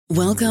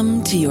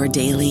Welcome to your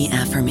daily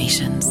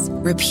affirmations.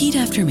 Repeat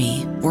after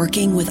me.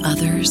 Working with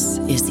others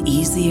is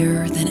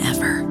easier than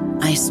ever.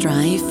 I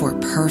strive for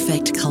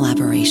perfect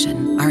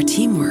collaboration. Our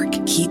teamwork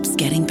keeps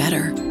getting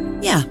better.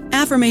 Yeah,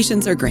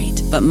 affirmations are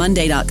great, but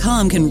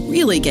Monday.com can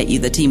really get you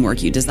the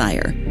teamwork you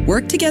desire.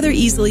 Work together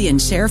easily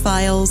and share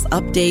files,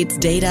 updates,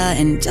 data,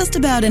 and just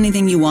about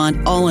anything you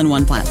want all in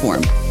one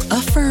platform.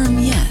 Affirm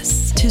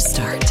yes to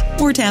start,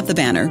 or tap the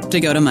banner to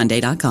go to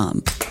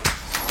Monday.com.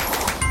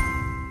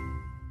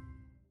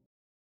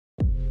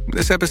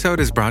 This episode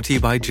is brought to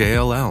you by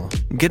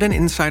JLL. Get an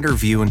insider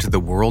view into the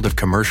world of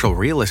commercial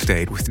real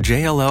estate with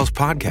JLL's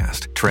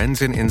podcast,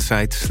 Trends and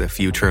Insights, the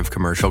Future of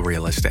Commercial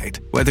Real Estate.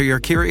 Whether you're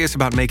curious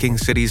about making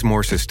cities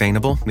more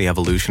sustainable, the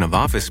evolution of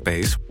office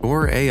space,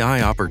 or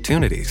AI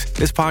opportunities,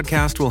 this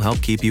podcast will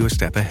help keep you a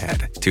step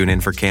ahead. Tune in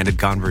for candid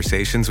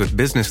conversations with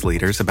business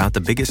leaders about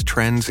the biggest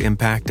trends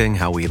impacting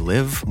how we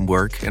live,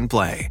 work, and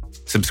play.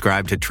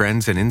 Subscribe to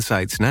Trends and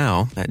Insights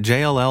now at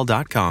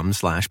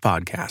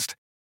jll.com/podcast.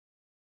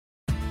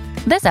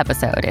 This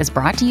episode is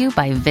brought to you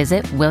by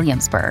Visit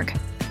Williamsburg.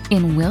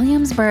 In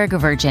Williamsburg,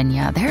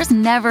 Virginia, there's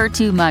never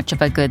too much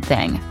of a good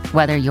thing.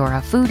 Whether you're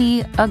a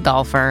foodie, a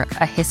golfer,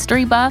 a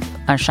history buff,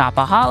 a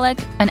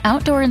shopaholic, an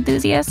outdoor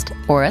enthusiast,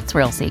 or a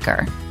thrill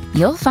seeker,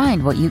 you'll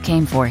find what you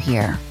came for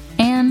here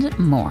and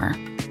more.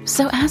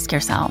 So ask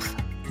yourself,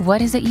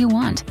 what is it you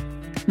want?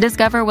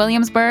 Discover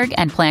Williamsburg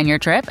and plan your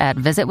trip at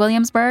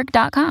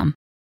visitwilliamsburg.com.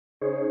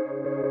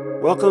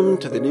 Welcome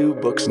to the New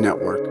Books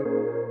Network.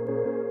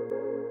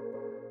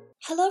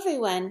 Hello,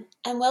 everyone,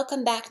 and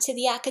welcome back to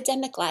The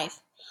Academic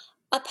Life,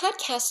 a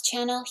podcast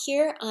channel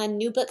here on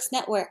New Books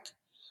Network.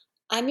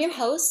 I'm your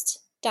host,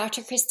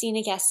 Dr.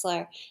 Christina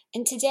Gessler,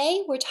 and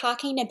today we're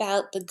talking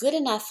about the good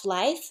enough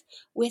life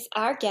with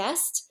our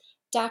guest,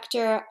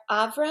 Dr.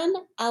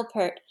 Avram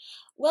Alpert.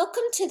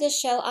 Welcome to the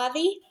show,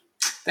 Avi.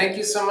 Thank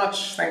you so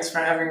much. Thanks for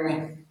having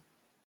me.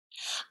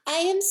 I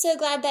am so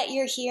glad that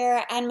you're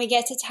here and we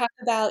get to talk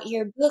about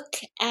your book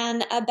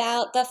and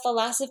about the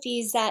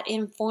philosophies that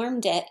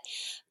informed it.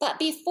 But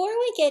before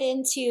we get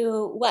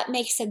into what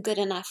makes a good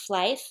enough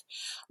life,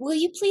 will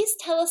you please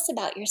tell us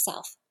about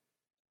yourself?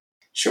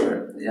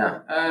 Sure,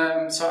 yeah.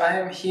 So I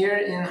am here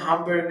in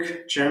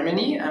Hamburg,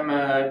 Germany. I'm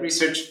a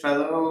research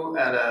fellow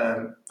at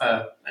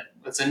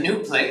it's a new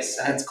place,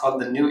 and it's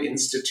called the New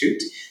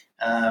Institute.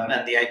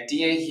 And the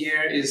idea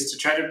here is to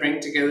try to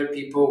bring together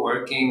people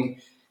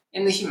working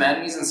in the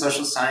humanities and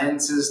social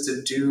sciences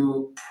to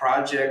do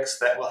projects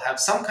that will have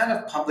some kind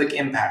of public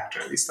impact, or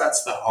at least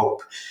that's the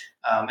hope.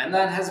 And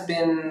that has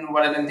been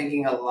what I've been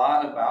thinking a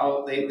lot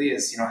about lately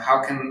is,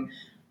 how can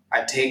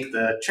I take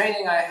the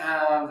training I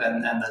have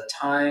and the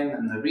time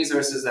and the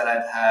resources that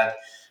I've had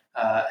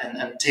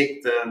and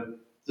take the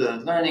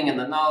learning and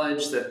the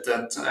knowledge that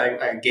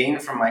I gain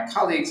from my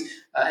colleagues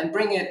and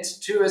bring it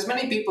to as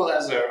many people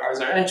as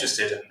are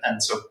interested in.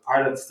 And so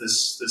part of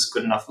this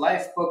Good Enough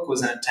Life book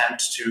was an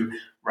attempt to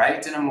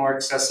write in a more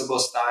accessible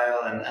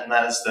style, and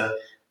that is the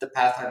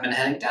path I've been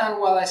heading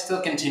down while I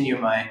still continue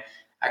my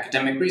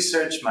academic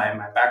research. My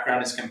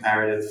background is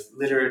comparative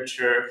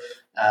literature,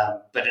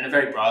 but in a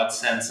very broad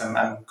sense, I'm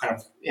kind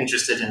of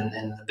interested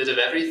in a bit of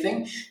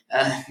everything.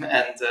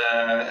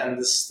 And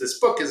this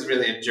book is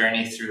really a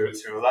journey through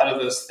a lot of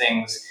those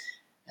things.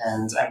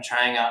 And I'm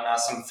trying out now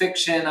some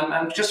fiction.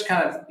 I'm just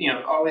kind of,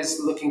 always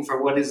looking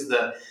for what is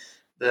the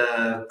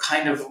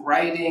kind of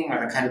writing or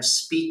the kind of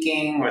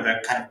speaking or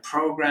the kind of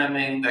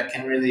programming that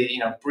can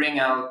really, bring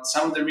out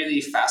some of the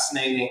really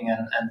fascinating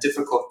and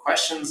difficult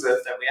questions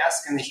that we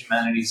ask in the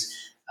humanities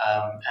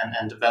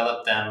and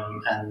develop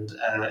them and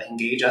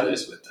engage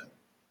others with them.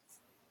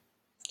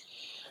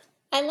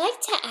 I like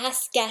to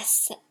ask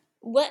guests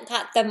what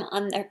got them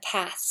on their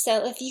path.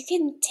 So if you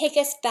can take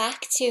us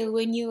back to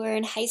when you were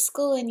in high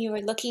school and you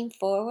were looking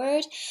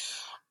forward,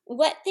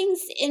 what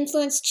things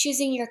influenced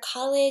choosing your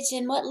college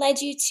and what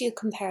led you to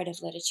comparative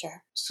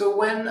literature? So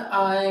when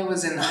I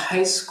was in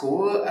high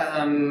school,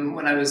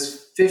 when I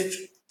was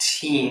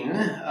 15,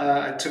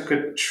 I took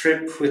a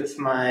trip with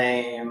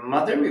my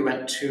mother. We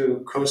went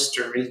to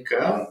Costa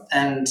Rica,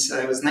 and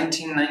it was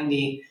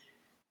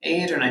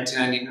 1998 or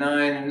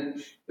 1999. And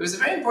it was a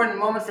very important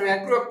moment for me.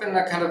 I grew up in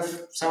a kind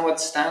of somewhat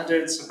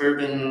standard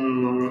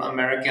suburban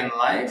American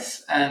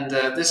life. And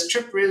this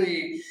trip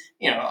really,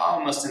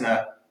 almost in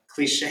a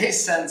cliche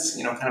sense,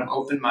 kind of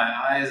opened my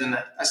eyes, and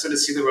I started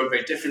to see the world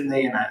very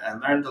differently, and I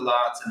learned a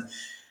lot. And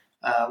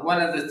one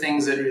of the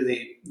things that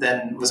really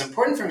then was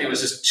important for me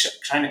was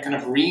just trying to kind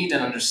of read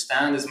and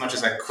understand as much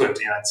as I could.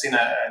 I'd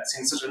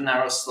seen such a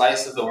narrow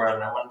slice of the world,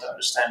 and I wanted to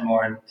understand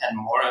more and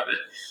more of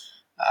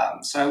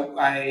it. So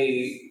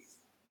I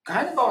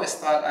kind of always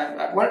thought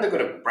I wanted to go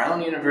to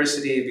Brown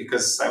University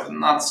because I was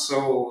not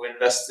so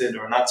invested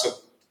or not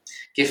so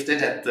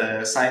gifted at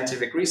the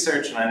scientific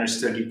research, and I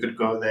understood you could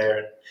go there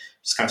and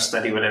just kind of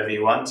study whatever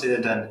you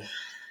wanted. And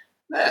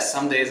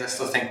some days I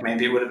still think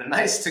maybe it would have been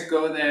nice to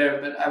go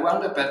there, but I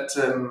wound up at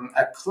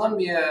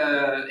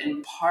Columbia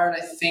in part,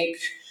 I think,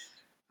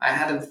 I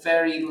had a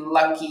very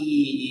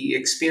lucky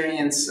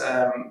experience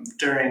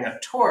during a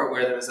tour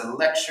where there was a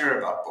lecture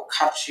about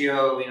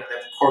Boccaccio. They have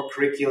a core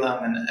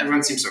curriculum, and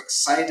everyone seemed so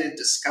excited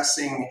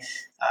discussing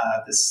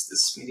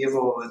this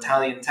medieval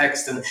Italian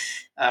text, and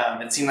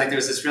it seemed like there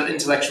was this real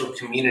intellectual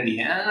community.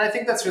 And I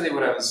think that's really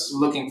what I was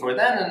looking for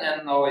then,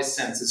 and always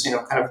since. Is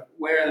kind of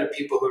where are there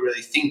people who are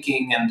really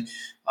thinking and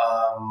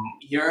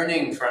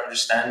yearning for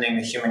understanding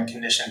the human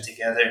condition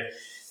together.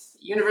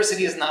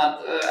 University is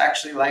not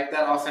actually like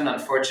that often,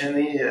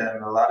 unfortunately.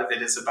 A lot of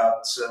it is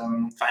about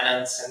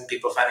finance and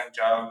people finding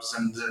jobs.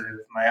 And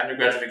my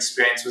undergraduate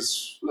experience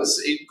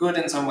was good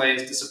in some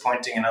ways,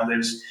 disappointing in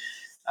others.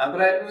 But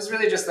it was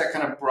really just that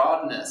kind of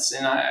broadness.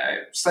 And I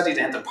studied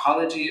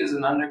anthropology as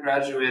an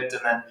undergraduate,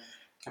 and then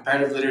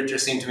comparative literature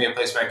seemed to me a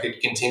place where I could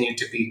continue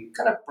to be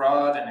kind of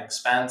broad and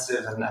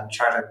expansive and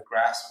try to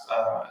grasp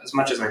as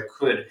much as I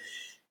could.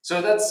 So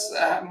that's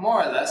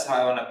more or less how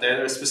I went up there.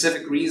 There were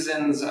specific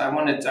reasons.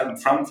 I'm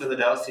from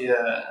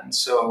Philadelphia, and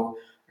so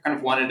I kind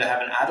of wanted to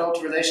have an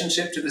adult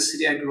relationship to the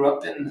city I grew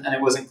up in, and it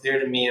wasn't clear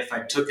to me if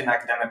I took an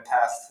academic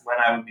path when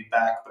I would be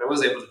back, but I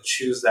was able to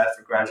choose that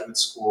for graduate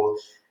school,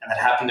 and that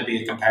happened to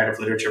be a comparative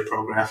literature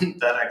program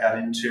that I got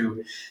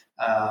into.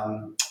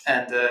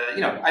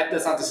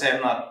 That's not to say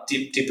I'm not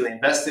deeply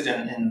invested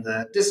in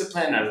the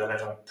discipline, or that I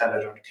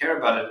don't care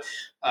about it,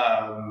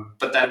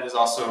 but that was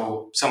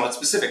also somewhat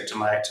specific to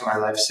my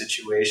life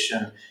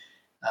situation,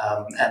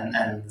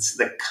 and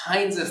the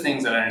kinds of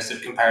things that I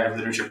understood comparative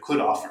literature could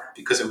offer,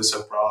 because it was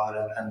so broad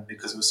and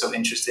because it was so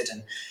interested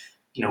in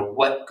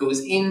what goes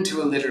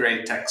into a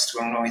literary text.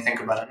 When we think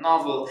about a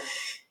novel,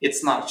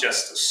 it's not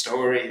just a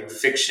story of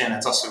fiction.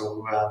 It's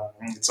also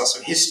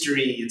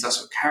history. It's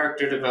also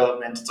character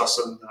development. It's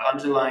also the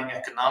underlying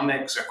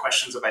economics or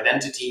questions of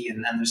identity.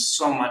 And there's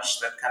so much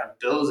that kind of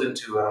builds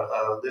into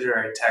a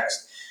literary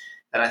text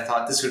that I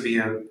thought this would be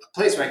a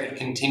place where I could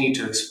continue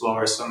to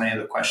explore so many of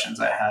the questions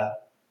I had.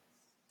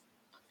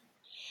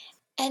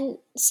 And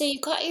so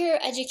you got your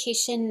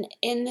education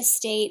in the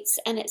States,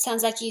 and it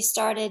sounds like you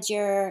started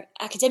your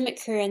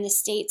academic career in the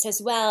States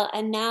as well,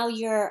 and now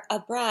you're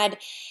abroad.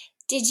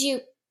 Did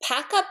you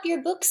pack up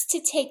your books to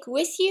take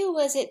with you?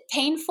 Was it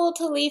painful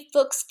to leave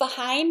books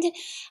behind?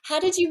 How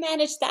did you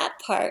manage that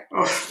part?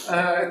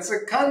 It's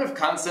a kind of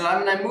constant. I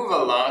mean, I move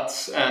a lot,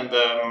 and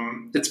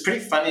it's pretty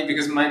funny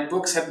because my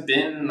books have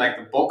been, like,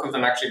 the bulk of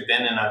them actually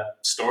been in a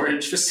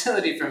storage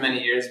facility for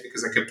many years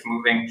because I kept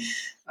moving.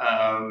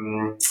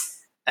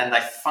 And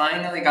I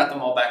finally got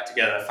them all back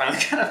together. I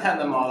finally kind of had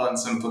them all on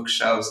some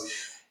bookshelves.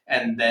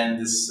 And then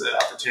this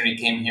opportunity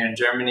came here in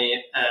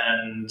Germany,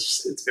 and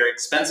it's very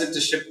expensive to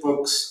ship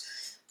books.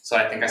 So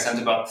I think I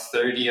sent about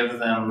 30 of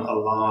them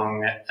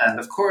along. And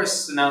of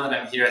course, now that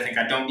I'm here, I think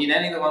I don't need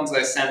any of the ones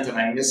I sent, and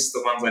I miss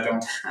the ones I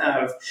don't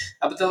have.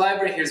 But the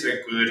library here is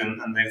very good,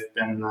 and they've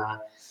been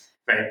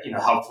very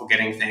helpful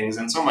getting things.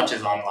 And so much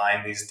is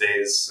online these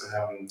days.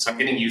 So I'm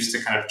getting used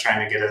to kind of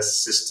trying to get a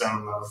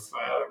system of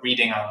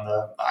reading on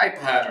the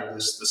iPad or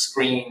the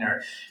screen,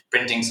 or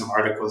printing some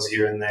articles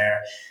here and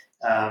there.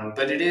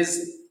 But it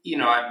is,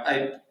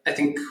 I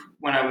think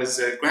when I was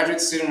a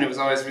graduate student, it was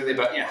always really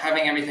about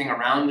having everything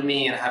around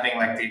me and having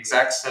like the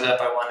exact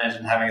setup I wanted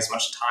and having as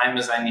much time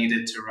as I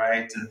needed to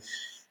write. And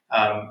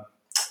I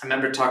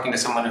remember talking to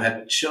someone who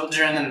had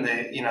children, and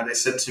they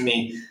said to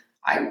me,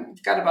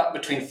 I've got about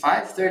between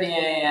 5:30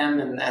 a.m.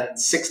 and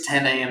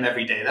 6:10 a.m.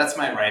 every day. That's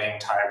my writing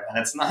time, and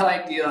it's not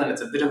ideal, and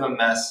it's a bit of a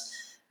mess.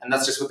 And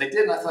that's just what they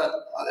did. And I thought,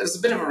 it was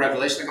a bit of a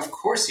revelation. Like, of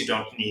course you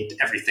don't need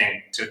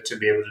everything to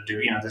be able to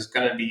do. There's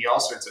going to be all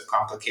sorts of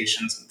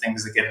complications and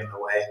things that get in the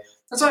way.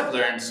 And so I've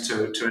learned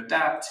to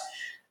adapt.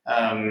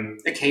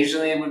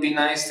 Occasionally it would be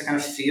nice to kind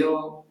of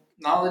feel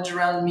knowledge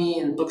around me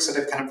and books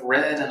that I've kind of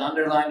read and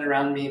underlined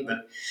around me.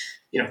 But,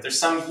 there's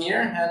some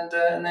here,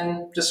 and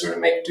then just sort of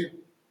make do.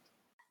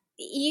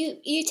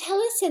 You tell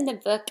us in the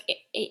book,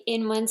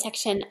 in one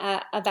section,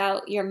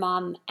 about your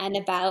mom and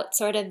about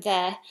sort of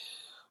the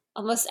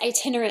almost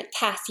itinerant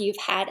path you've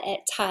had at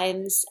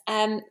times.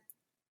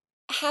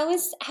 How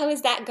is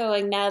that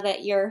going now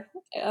that you're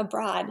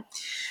abroad?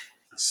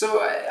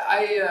 So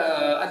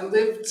I've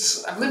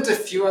lived a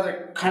few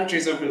other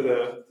countries over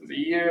the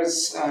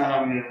years,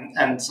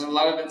 and so a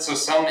lot of it. So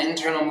some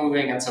internal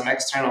moving and some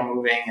external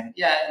moving, and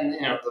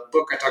the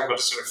book I talk about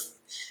is sort of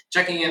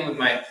checking in with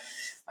my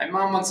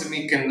mom once a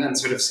week and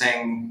sort of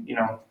saying,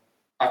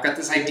 I've got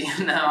this idea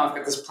now. I've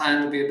got this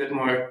plan to be a bit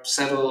more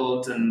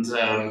settled. And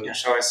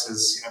she always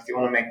says, if you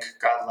want to make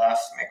God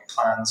laugh, make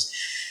plans.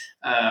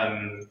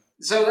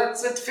 So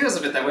it feels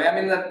a bit that way. I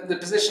mean, the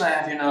position I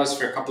have here now is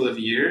for a couple of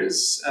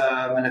years,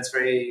 and it's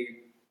very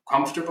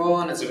comfortable,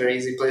 and it's a very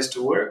easy place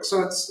to work.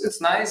 So it's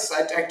nice.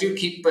 I do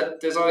keep,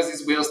 but there's always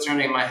these wheels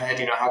turning in my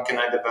head. How can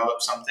I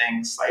develop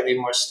something slightly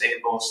more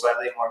stable,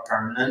 slightly more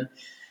permanent?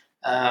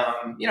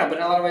 But in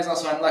a lot of ways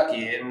also I'm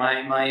lucky.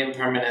 My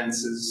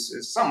impermanence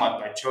is somewhat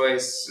by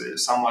choice,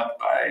 somewhat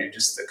by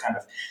just the kind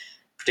of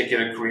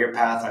particular career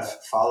path I've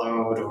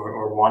followed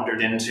or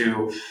wandered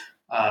into.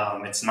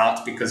 It's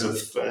not because of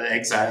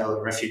exile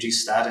or refugee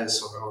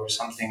status or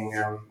something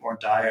more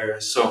dire.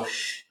 So,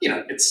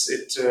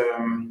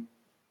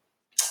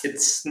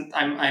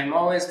 I'm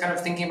always kind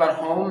of thinking about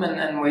home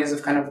and ways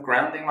of kind of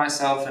grounding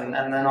myself, and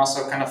then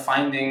also kind of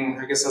finding,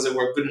 I guess, as it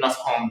were, good enough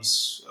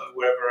homes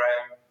wherever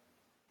I am.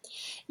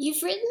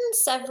 You've written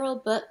several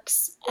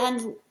books,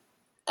 and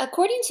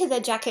according to the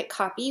jacket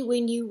copy,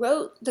 when you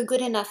wrote The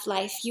Good Enough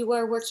Life, you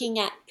were working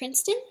at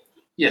Princeton?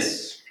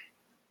 Yes.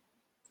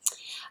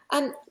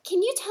 Can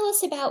you tell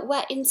us about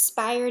what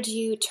inspired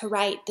you to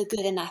write The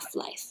Good Enough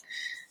Life?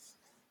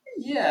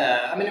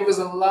 Yeah, I mean, it was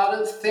a lot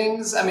of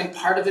things. I mean,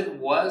 part of it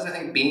was, I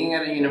think, being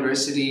at a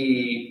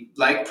university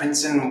like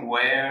Princeton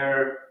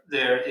where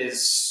there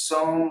is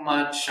so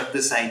much of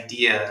this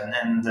idea.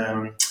 And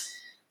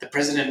the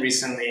president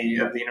recently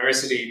of the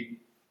university,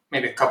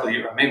 maybe a couple of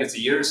years, or maybe it's a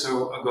year or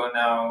so ago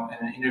now,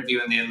 in an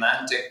interview in The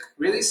Atlantic,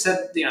 really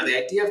said, the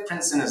idea of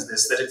Princeton is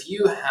this, that if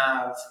you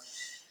have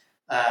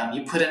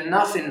you put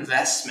enough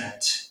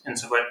investment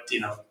into what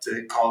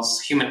it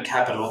calls human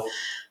capital,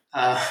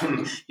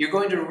 you're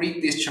going to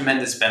reap these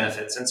tremendous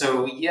benefits. And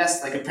so,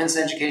 yes, like a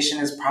Princeton education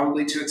is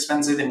probably too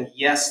expensive, and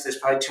yes, there's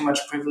probably too much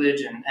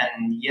privilege, and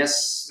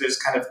yes, there's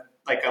kind of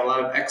like a lot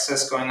of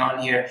excess going on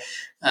here.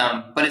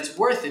 But it's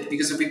worth it,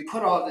 because if we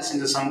put all of this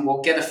into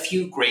we'll get a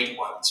few great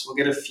ones. We'll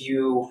get a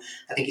few,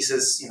 I think he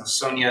says,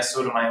 Sonia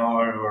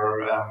Sotomayor,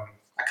 or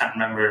I can't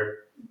remember,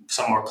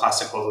 some more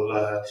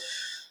classical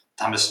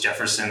Thomas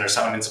Jefferson or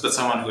someone, but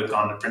someone who had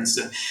gone to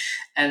Princeton.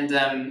 And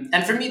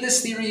for me,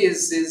 this theory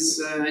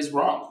is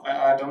wrong.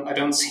 I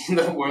don't see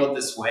the world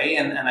this way,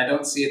 and I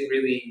don't see it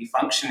really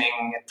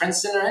functioning at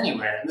Princeton or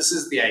anywhere. And this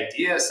is the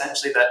idea,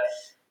 essentially, that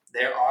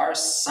there are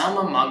some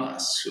among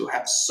us who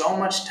have so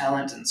much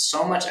talent and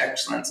so much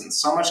excellence and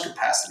so much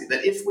capacity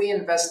that if we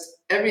invest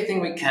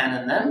everything we can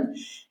in them,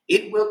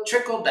 it will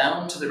trickle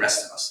down to the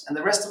rest of us. And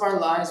the rest of our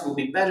lives will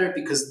be better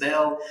because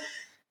they'll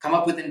come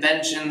up with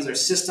inventions or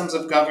systems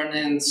of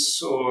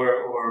governance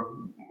or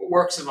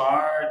works of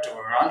art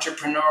or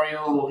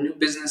entrepreneurial new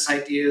business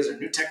ideas or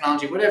new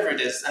technology, whatever it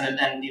is, and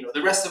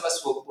the rest of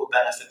us will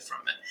benefit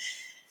from it.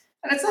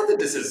 And it's not that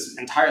this is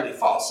entirely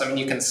false. I mean,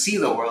 you can see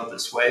the world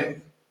this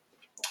way,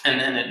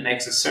 and it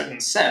makes a certain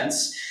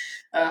sense.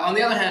 On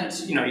the other hand,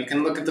 you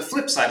can look at the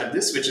flip side of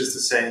this, which is to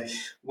say,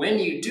 when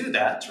you do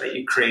that, right,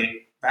 you create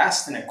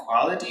vast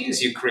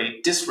inequalities, you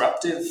create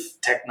disruptive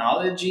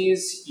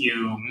technologies,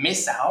 you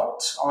miss out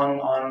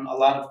on a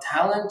lot of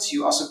talent,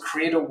 you also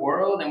create a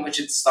world in which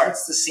it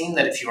starts to seem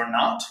that if you're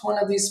not one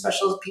of these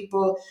special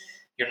people,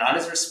 you're not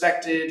as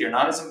respected, you're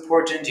not as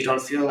important, you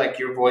don't feel like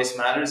your voice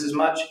matters as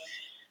much.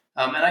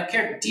 And I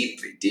care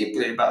deeply,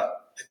 deeply about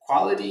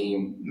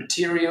equality,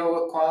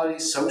 material equality,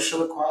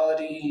 social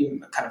equality,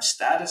 kind of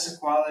status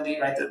equality,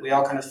 right? That we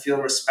all kind of feel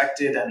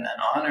respected and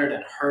honored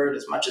and heard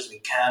as much as we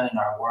can in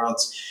our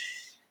worlds.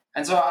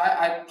 And so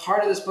I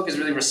part of this book is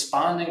really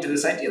responding to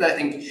this idea that I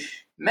think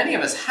many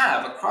of us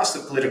have across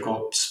the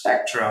political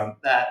spectrum,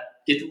 that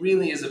it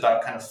really is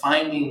about kind of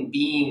finding,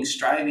 being,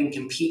 striving,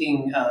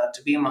 competing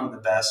to be among the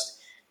best.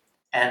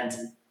 And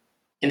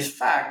in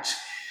fact,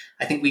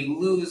 I think we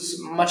lose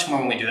much more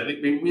when we do that.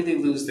 We really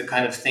lose the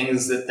kind of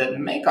things that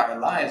make our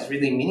lives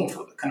really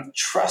meaningful, the kind of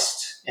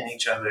trust in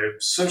each other,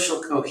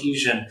 social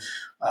cohesion,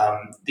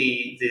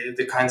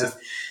 the kinds of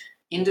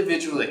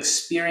individual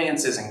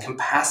experiences and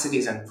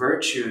capacities and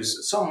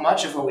virtues. So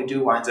much of what we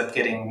do winds up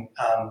getting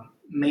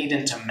made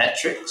into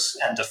metrics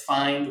and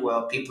defined.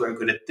 Well, people are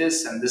good at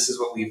this, and this is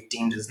what we've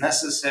deemed as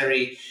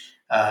necessary.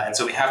 And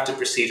so we have to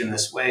proceed in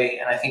this way.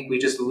 And I think we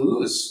just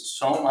lose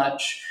so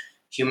much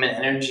human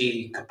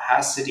energy,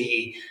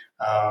 capacity,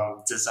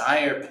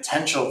 desire,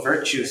 potential,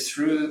 virtue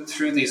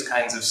through these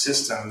kinds of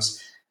systems.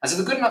 And so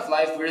The Good Enough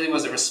Life really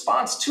was a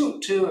response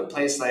to a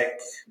place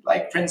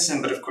like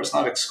Princeton, but of course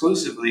not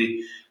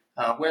exclusively,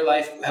 where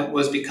life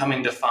was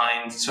becoming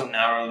defined so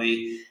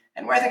narrowly,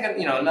 and where I think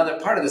another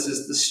part of this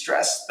is the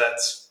stress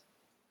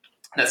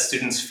that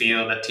students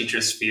feel, that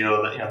teachers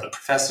feel, that the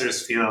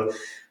professors feel,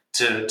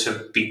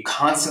 to be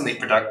constantly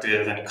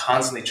productive and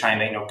constantly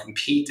trying to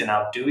compete and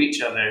outdo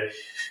each other.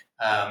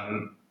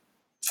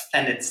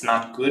 And it's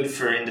not good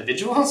for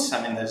individuals.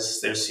 I mean,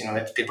 there's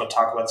people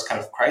talk about this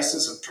kind of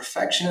crisis of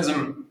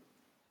perfectionism.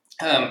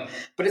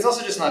 But it's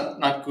also just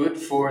not good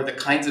for the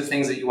kinds of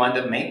things that you wind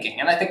up making.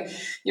 And I think,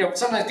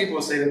 sometimes people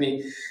will say to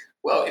me,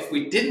 well, if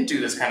we didn't do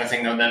this kind of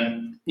thing, though,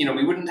 then,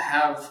 we wouldn't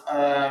have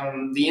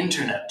the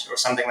internet or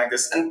something like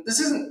this. And this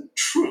isn't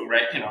true,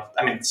 right?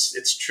 I mean,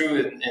 it's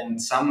true in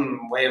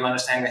some way of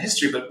understanding the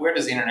history, but where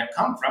does the internet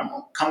come from?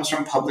 Well, it comes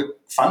from public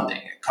funding.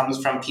 It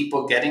comes from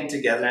people getting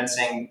together and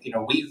saying,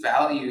 we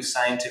value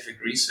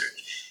scientific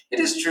research. It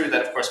is true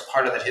that, of course,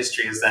 part of that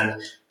history is then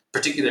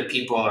particular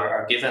people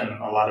are given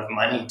a lot of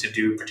money to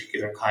do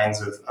particular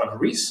kinds of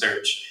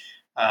research.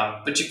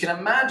 But you can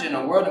imagine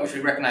a world in which we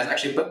recognize,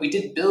 actually, but we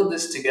did build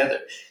this together.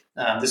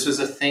 This was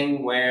a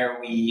thing where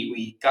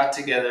we got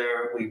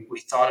together,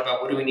 we thought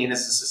about what do we need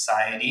as a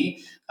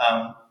society.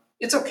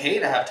 it's okay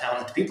to have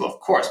talented people, of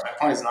course. My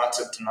point is not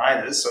to deny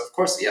this. So, of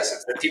course, yes,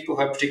 if there are people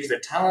who have particular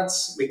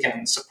talents, we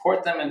can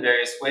support them in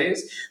various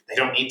ways. They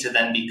don't need to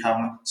then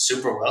become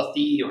super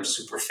wealthy or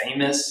super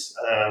famous.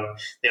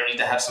 They don't need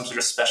to have some sort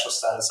of special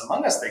status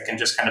among us. They can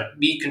just kind of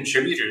be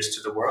contributors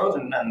to the world,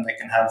 and they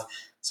can have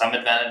some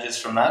advantages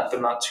from that,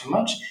 but not too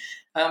much.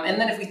 And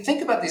then if we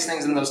think about these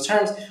things in those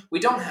terms, we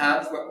don't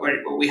have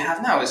what we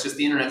have now is just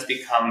the internet's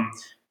become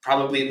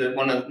probably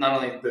one of not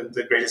only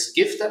the greatest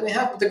gift that we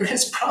have, but the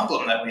greatest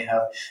problem that we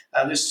have.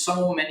 There's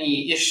so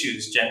many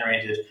issues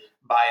generated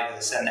by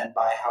this and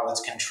by how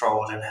it's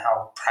controlled and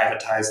how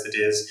privatized it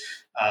is,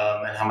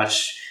 and how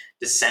much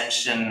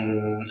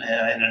dissension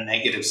in a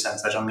negative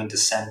sense. I don't mean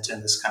dissent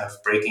in this kind of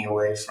breaking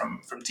away from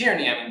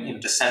tyranny. I mean,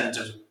 dissent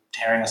of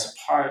tearing us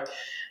apart.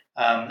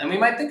 And we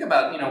might think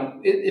about,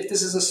 if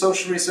this is a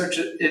social research,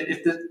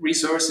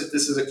 if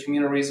this is a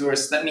communal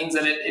resource, that means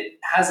that it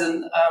has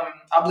an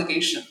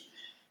obligation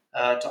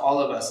to all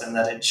of us, and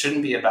that it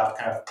shouldn't be about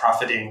kind of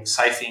profiting,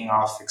 siphoning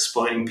off,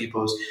 exploiting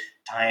people's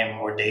time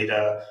or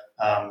data,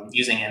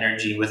 using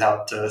energy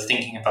without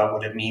thinking about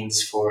what it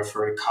means for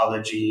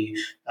ecology,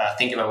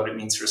 thinking about what it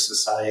means for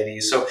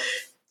society. So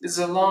this is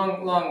a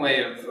long, long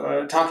way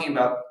of talking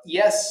about,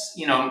 yes,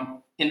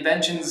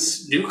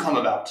 inventions do come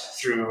about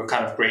through a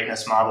kind of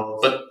greatness model,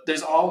 but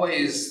there's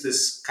always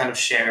this kind of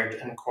shared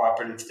and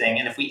cooperative thing.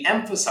 And if we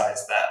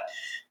emphasize that,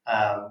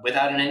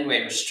 without in any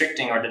way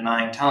restricting or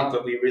denying talent,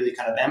 but we really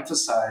kind of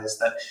emphasize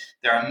that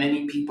there are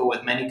many people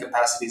with many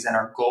capacities, and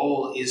our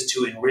goal is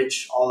to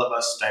enrich all of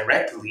us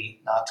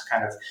directly, not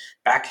kind of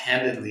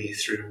backhandedly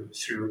through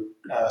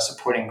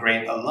supporting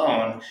great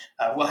alone,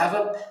 we'll have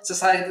a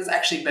society that's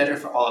actually better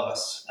for all of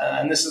us.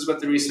 And this is what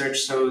the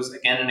research shows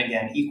again and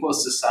again. Equal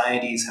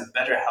societies have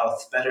better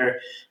health, better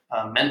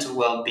mental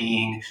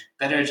well-being,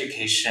 better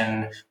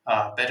education,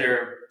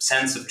 better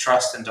sense of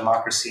trust and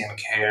democracy and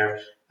care.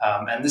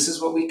 And this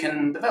is what we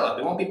can develop.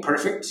 It won't be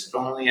perfect.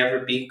 It'll only ever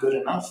be good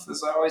enough,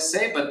 as I always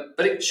say, but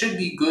it should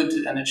be good,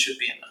 and it should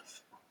be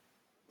enough.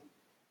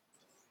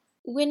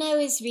 When I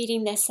was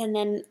reading this, and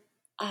then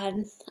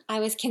I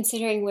was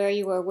considering where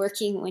you were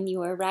working when you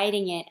were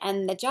writing it,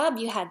 and the job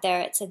you had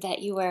there, it said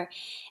that you were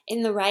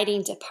in the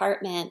writing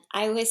department.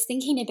 I was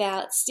thinking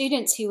about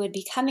students who would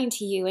be coming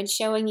to you and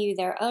showing you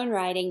their own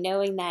writing,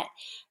 knowing that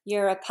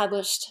you're a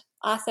published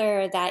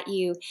author, that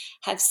you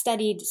have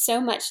studied so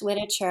much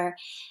literature.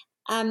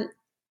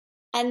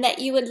 And that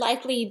you would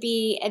likely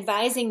be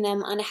advising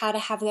them on how to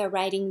have their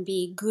writing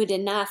be good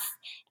enough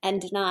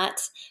and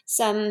not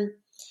some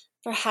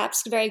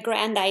perhaps very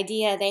grand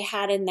idea they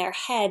had in their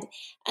head.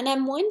 And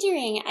I'm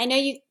wondering, I know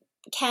you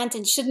can't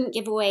and shouldn't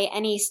give away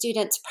any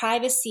student's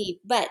privacy,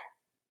 but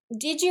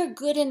did your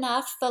good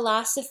enough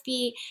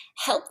philosophy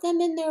help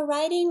them in their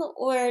writing,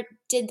 or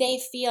did they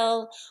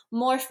feel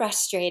more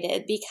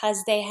frustrated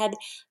because they had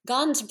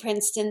gone to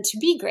Princeton to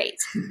be great?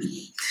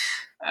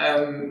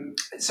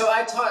 So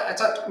I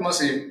taught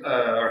mostly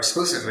or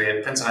exclusively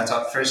at Princeton. I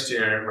taught first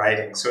year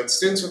writing. So it's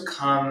students who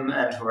come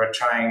and who are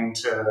trying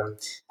to,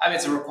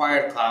 it's a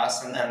required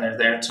class, and they're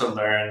there to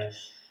learn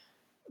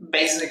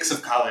basics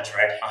of college,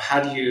 right? How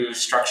do you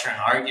structure an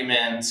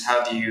argument?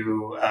 How do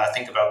you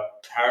think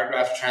about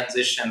paragraph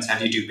transitions? How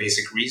do you do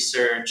basic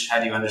research?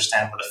 How do you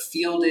understand what a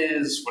field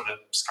is? What a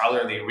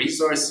scholarly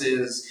resource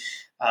is?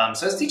 So I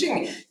was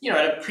teaching,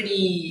 at a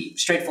pretty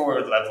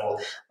straightforward level,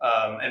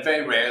 and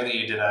very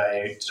rarely did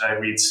I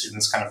read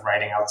students kind of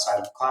writing outside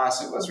of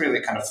class. It was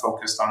really kind of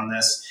focused on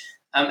this,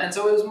 and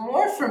so it was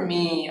more for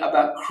me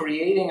about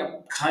creating a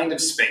kind of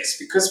space,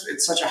 because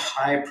it's such a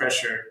high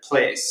pressure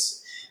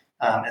place.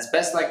 As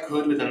best I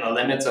could within the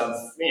limits of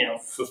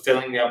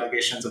fulfilling the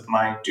obligations of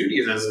my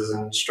duties as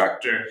an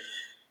instructor,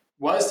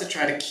 was to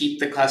try to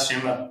keep the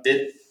classroom a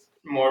bit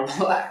more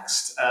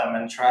relaxed,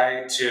 and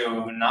try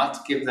to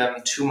not give them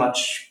too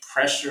much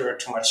pressure or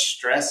too much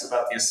stress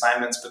about the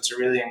assignments, but to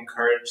really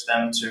encourage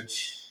them to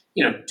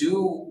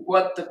do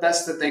what the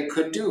best that they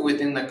could do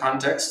within the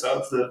context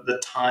of the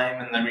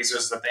time and the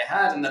resources that they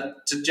had, and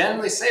that to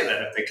generally say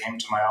that if they came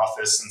to my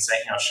office and say,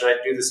 should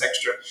I do this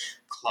extra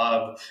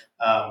club?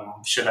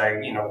 Should I,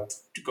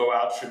 go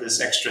out for this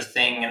extra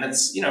thing? And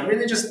it's,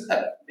 really just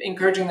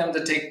encouraging them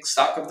to take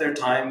stock of their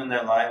time and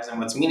their lives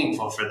and what's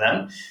meaningful for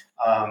them.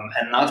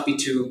 And not be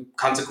too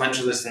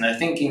consequentialist in their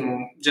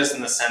thinking, just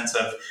in the sense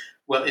of,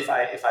 well, if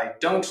I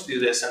don't do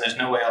this, and there's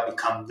no way I'll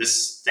become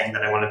this thing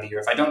that I want to be, or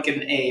if I don't get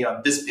an A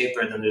on this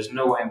paper, then there's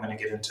no way I'm going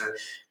to get into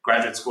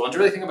graduate school. And to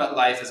really think about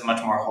life as a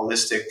much more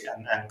holistic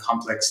and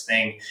complex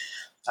thing.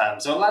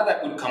 So a lot of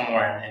that would come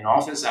more in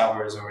office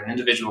hours or in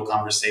individual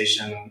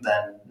conversation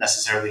than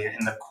necessarily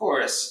in the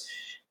course.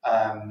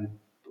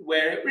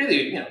 Where it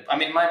really,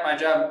 my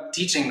job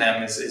teaching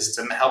them is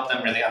to help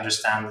them really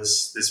understand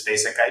this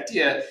basic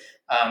idea,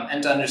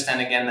 and to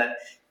understand again that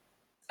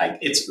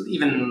it's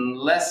even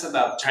less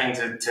about trying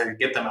to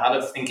get them out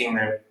of thinking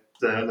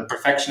the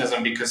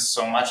perfectionism, because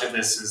so much of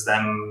this is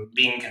them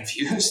being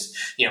confused,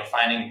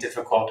 finding it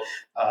difficult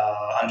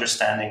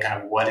understanding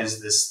kind of what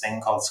is this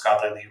thing called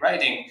scholarly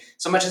writing,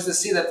 so much as to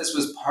see that this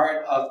was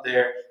part of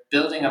their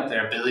building up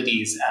their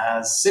abilities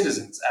as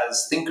citizens,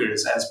 as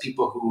thinkers, as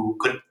people who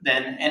could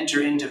then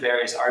enter into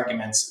various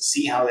arguments,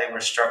 see how they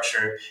were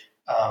structured,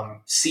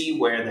 see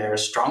where their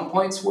strong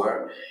points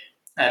were,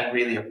 and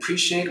really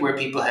appreciate where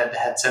people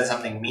had said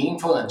something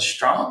meaningful and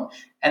strong,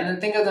 and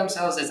then think of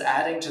themselves as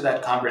adding to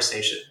that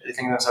conversation. They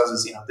think of themselves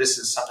as, this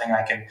is something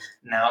I can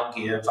now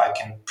give. I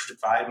can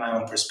provide my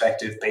own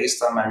perspective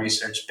based on my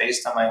research,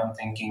 based on my own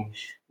thinking,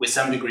 with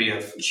some degree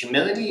of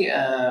humility,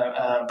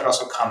 but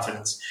also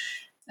confidence.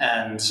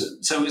 And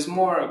so it was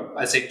more,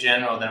 I'd say,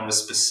 general than it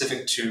was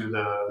specific to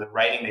the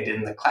writing they did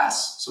in the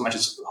class, so much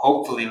as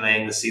hopefully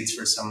laying the seeds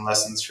for some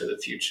lessons for the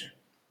future.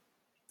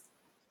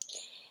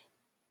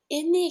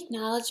 In the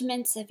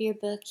acknowledgments of your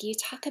book, you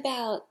talk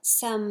about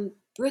some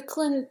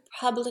Brooklyn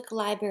Public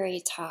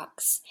Library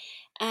talks,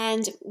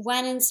 and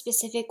one in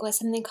specific was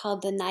something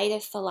called the Night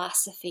of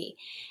Philosophy.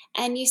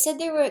 And you said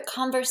there were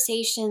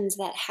conversations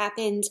that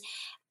happened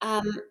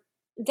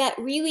that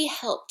really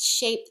helped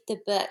shape the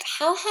book.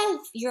 How have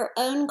your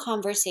own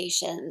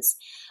conversations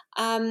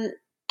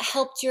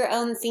helped your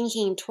own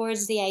thinking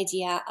towards the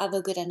idea of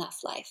a good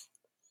enough life?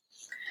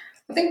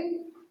 I think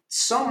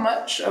so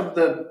much of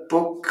the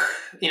book,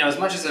 as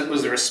much as it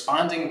was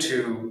responding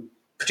to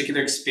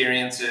particular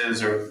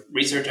experiences or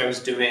research I was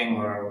doing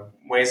or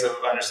ways of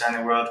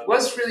understanding the world,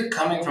 was really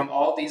coming from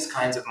all these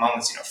kinds of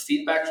moments,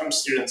 feedback from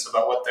students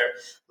about what their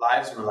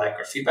lives were like,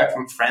 or feedback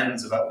from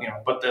friends about,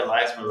 what their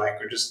lives were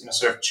like, or just,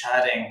 sort of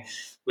chatting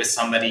with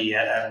somebody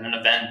at an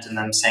event and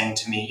them saying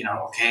to me,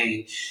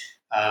 okay,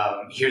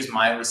 here's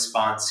my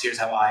response. Here's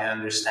how I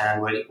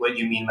understand what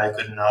you mean by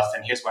good enough,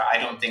 and here's why I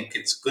don't think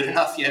it's good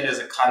enough yet as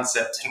a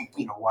concept, and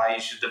why you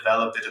should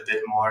develop it a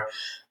bit more.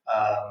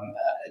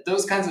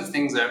 Those kinds of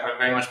things are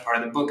very much part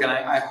of the book, and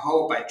I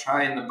hope I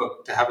try in the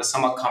book to have a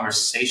somewhat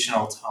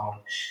conversational tone,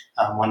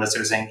 one that's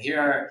sort of saying,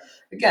 here,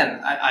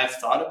 again, I've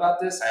thought about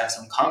this. I have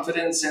some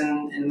confidence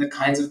in the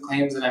kinds of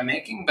claims that I'm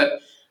making,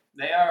 but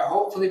they are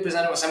hopefully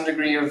presented with some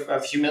degree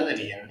of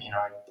humility. And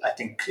I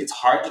think it's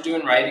hard to do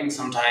in writing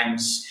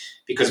sometimes,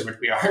 because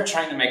we are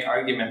trying to make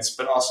arguments,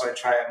 but also I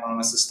try at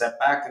moments to step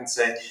back and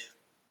say,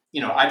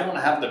 I don't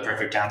have the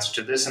perfect answer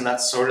to this. And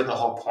that's sort of the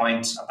whole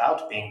point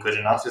about being good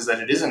enough, is that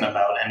it isn't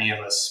about any of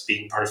us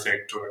being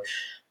perfect or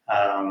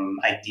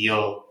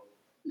ideal,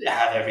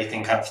 have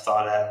everything kind of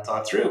thought out and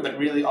thought through, but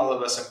really all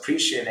of us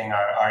appreciating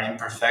our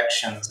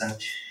imperfections. And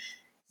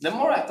the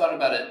more I've thought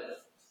about it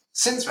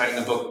since writing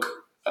the book,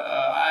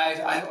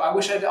 I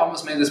wish I'd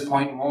almost made this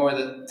point more,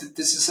 that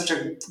this is such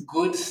a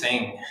good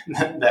thing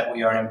that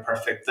we are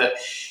imperfect, that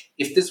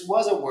if this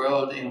was a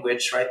world in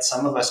which,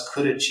 some of us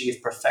could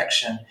achieve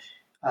perfection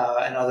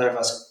and other of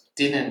us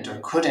didn't or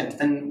couldn't,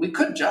 then we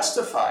could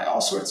justify all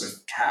sorts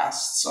of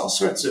castes, all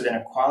sorts of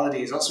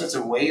inequalities, all sorts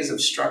of ways of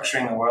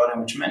structuring the world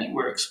in which many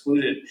were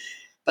excluded.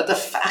 But the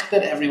fact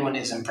that everyone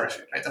is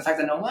imperfect, the fact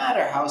that no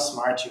matter how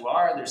smart you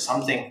are, there's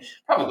something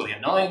probably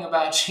annoying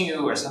about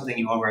you, or something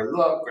you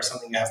overlook, or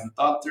something you haven't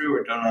thought through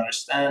or don't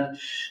understand.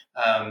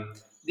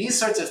 These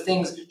sorts of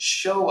things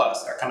show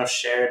us our kind of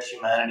shared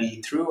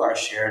humanity through our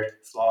shared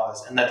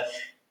flaws, and that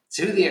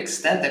to the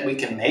extent that we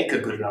can make a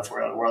good enough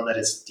world, a world that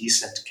is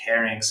decent,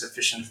 caring,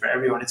 sufficient for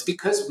everyone, it's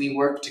because we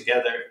work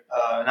together,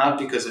 not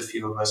because a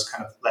few of us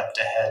kind of leapt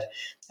ahead.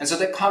 And so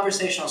the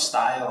conversational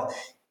style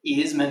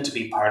is meant to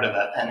be part of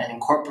that, and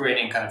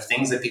incorporating kind of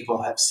things that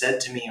people have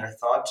said to me or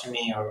thought to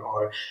me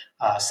or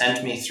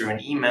sent me through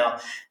an email.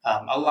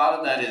 A lot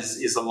of that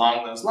is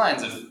along those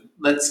lines of,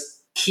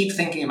 let's keep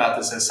thinking about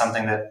this as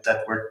something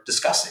that we're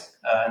discussing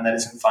and that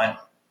isn't final.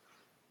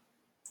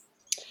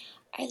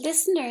 Our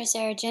listeners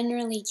are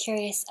generally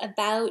curious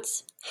about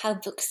how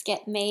books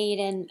get made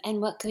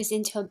and what goes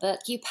into a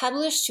book. You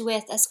published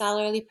with a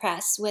scholarly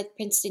press, with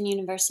Princeton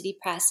University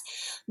Press,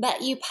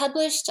 but you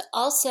published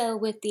also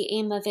with the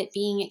aim of it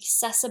being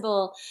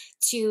accessible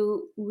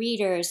to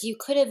readers. You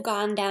could have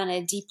gone down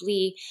a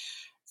deeply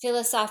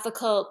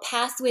philosophical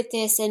path with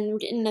this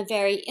and in a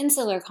very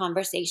insular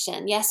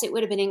conversation. Yes, it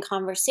would have been in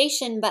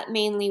conversation, but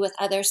mainly with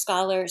other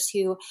scholars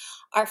who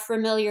are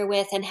familiar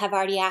with and have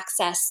already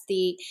accessed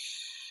the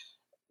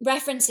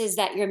references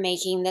that you're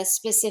making, the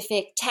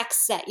specific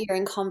texts that you're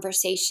in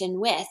conversation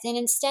with. And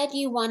instead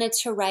you wanted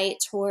to write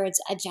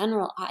towards a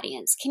general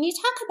audience. Can you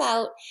talk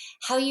about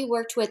how you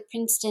worked with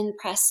Princeton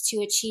Press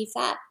to achieve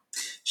that?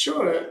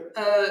 Sure.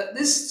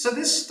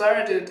 This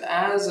started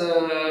as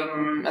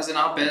an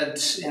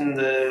op-ed in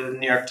the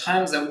New York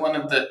Times that one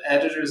of the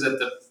editors at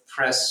the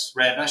press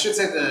read. And I should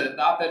say the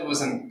op-ed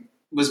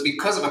was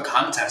because of a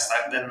contest.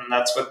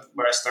 That's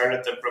where I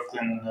started the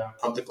Brooklyn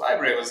Public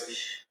Library.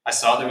 I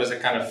saw there was a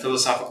kind of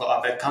philosophical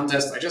op-ed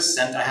contest.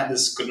 I had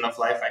this good enough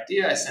life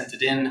idea. I sent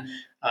it in.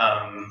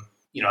 I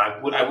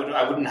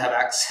wouldn't have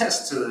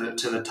access to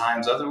the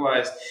Times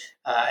otherwise.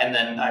 And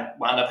then I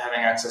wound up having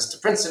access to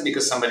Princeton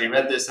because somebody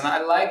read this. And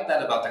I like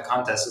that about the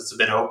contest. It's a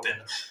bit open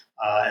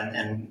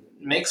and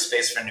makes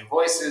space for new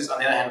voices. On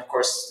the other hand, of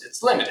course,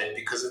 it's limited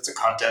because it's a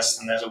contest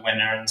and there's a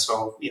winner. And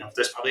so,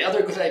 there's probably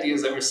other good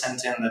ideas that were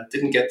sent in that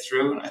didn't get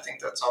through. And I think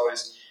that's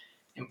always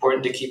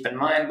important to keep in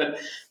mind. But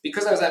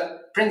because I was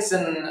at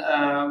Princeton,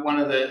 one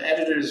of the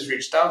editors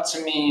reached out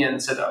to me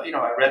and said, oh,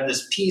 I read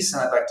this piece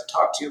and I'd like to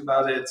talk to you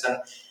about it. And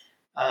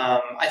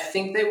I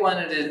think they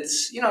wanted it,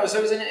 so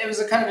it was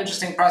a kind of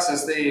interesting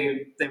process.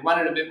 They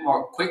wanted a bit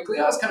more quickly.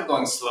 I was kind of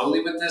going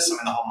slowly with this. I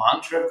mean, the whole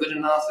mantra of Good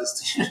Enough is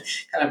to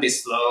kind of be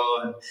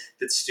slow and a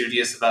bit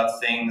studious about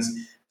things.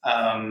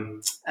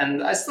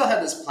 And I still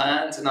had this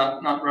plan to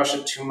not rush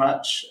it too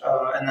much.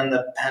 And then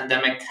the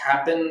pandemic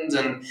happened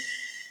and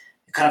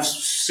it kind of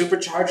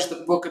supercharged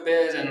the book a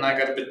bit. And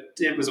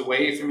it was a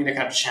way for me to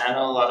kind of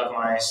channel a lot of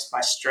my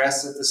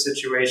stress at the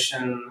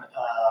situation.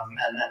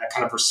 And then a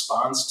kind of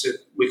response to,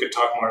 we could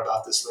talk more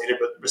about this later,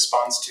 but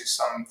response to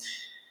some,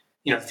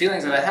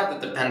 feelings that I had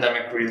that the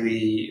pandemic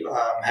really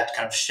had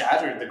kind of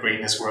shattered the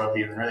greatness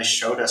worldview and really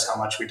showed us how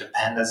much we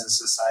depend as a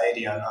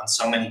society on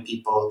so many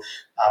people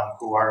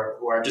who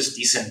are just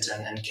decent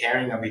and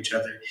caring of each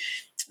other.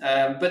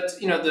 But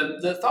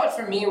the thought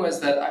for me was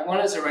that I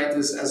wanted to write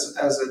this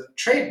as a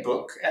trade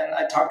book, and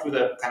I talked with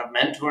a kind of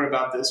mentor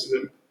about this.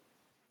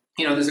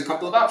 There's a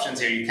couple of options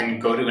here. You can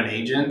go to an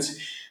agent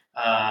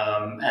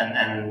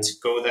and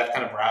go that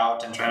kind of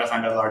route and try to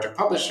find a larger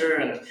publisher,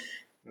 and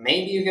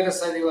maybe you get a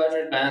slightly larger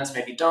advance,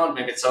 maybe you don't,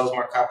 maybe it sells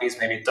more copies,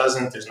 maybe it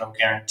doesn't, there's no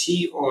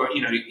guarantee. Or,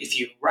 if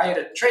you write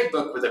a trade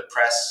book with a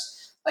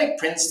press like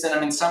Princeton,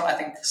 I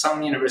think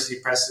some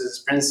university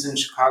presses, Princeton,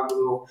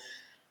 Chicago,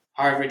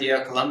 Harvard,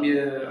 Yale,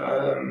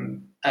 Columbia,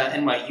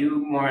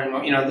 NYU, more and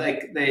more,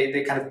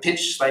 they kind of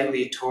pitch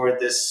slightly toward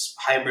this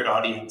hybrid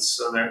audience.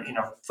 So they're,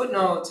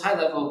 footnotes, high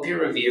level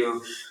peer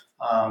review,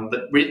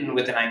 but written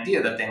with an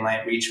idea that they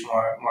might reach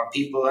more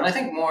people. And I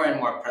think more and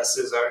more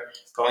presses are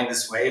going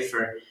this way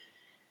for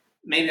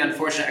maybe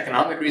unfortunate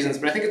economic reasons,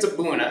 but I think it's a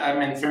boon. I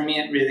mean, for me,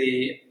 it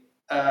really,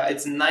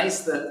 it's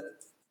nice that,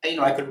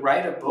 I could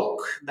write a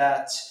book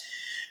that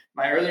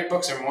my earlier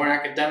books are more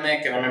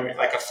academic, and I remember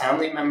like a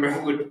family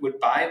member would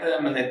buy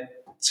them and they'd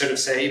sort of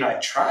say, I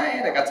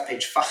tried, I got to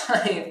page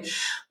 5.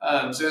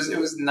 So it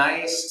was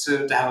nice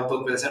to have a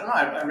book where they said,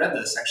 I read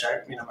this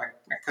actually.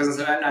 My cousin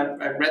said,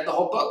 I read the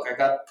whole book. I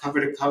got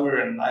cover to cover,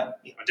 and I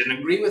didn't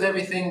agree with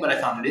everything, but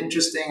I found it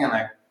interesting, and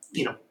I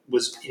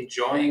was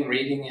enjoying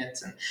reading it.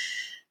 And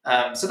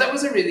so that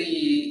was a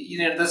really,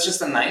 that's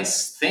just a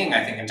nice thing,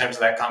 I think, in terms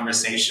of that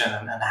conversation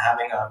and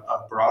having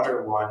a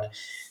broader one.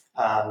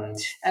 And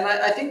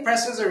I think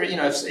presses are,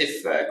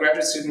 if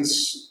graduate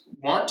students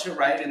want to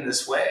write in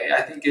this way,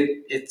 I think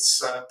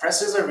it's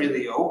presses are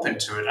really open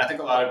to it. I think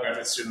a lot of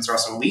graduate students are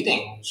also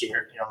leading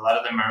here. A lot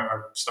of them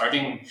are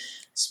starting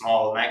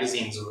small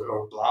magazines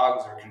or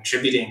blogs or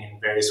contributing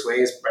in various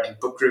ways, writing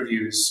book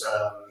reviews.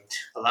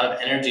 A lot of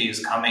energy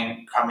is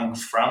coming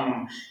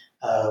from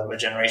a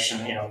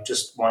generation,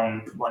 just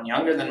one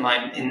younger than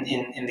mine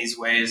in these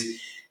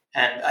ways.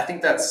 And I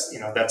think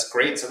that's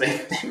great. So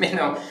they may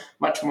know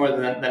much more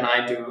than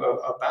I do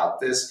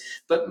about this.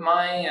 But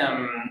my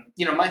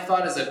my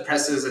thought is that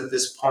presses at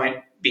this point,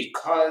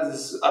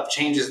 because of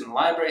changes in the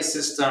library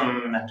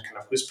system and kind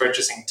of who's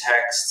purchasing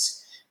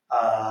texts,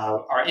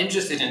 are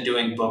interested in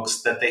doing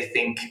books that they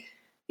think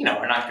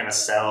are not going to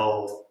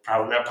sell.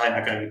 They're probably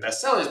not going to be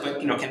bestsellers,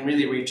 but can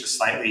really reach a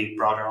slightly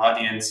broader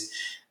audience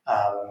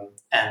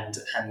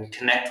and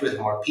connect with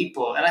more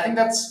people. And I think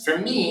that's, for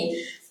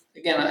me,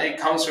 again, it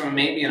comes from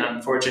maybe an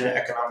unfortunate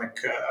economic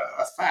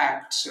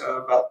fact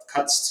about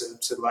cuts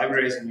to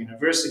libraries and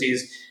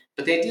universities.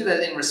 But the idea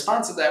that in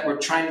response to that, we're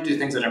trying to do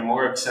things that are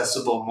more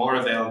accessible, more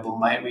available,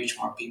 might reach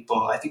more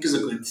people, I think is a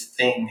good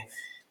thing.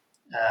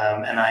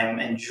 And I'm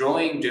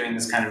enjoying doing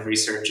this kind of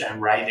research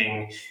and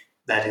writing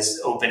that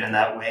is open in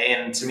that way.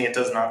 And to me, it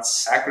does not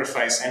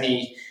sacrifice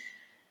any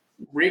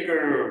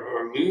rigor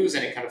or lose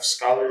any kind of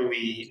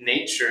scholarly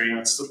nature.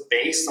 It's still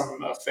based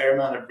on a fair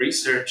amount of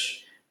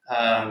research.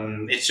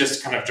 It's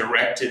just kind of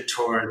directed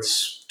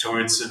towards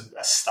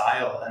a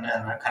style and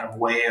a kind of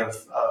way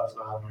of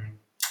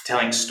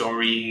telling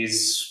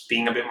stories,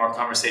 being a bit more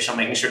conversational,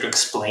 making sure to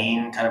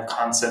explain kind of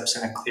concepts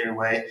in a clear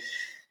way.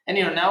 And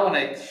now when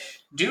I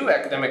do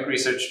academic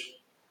research,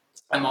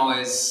 I'm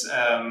always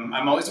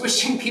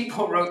wishing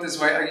people wrote this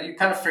way. You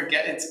kind of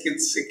forget it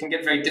can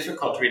get very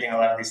difficult reading a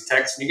lot of these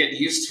texts, and you get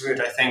used to it,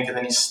 I think, and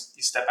then you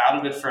step out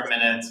of it for a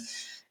minute.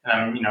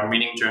 And I'm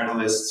reading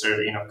journalists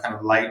or kind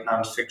of light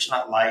nonfiction,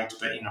 not light,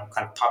 but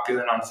kind of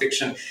popular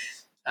nonfiction,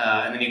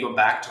 and then you go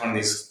back to one of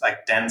these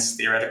like dense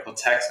theoretical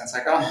texts, and it's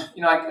like,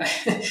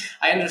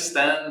 I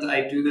understand,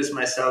 I do this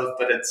myself,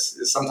 but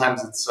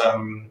sometimes it's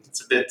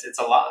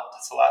a lot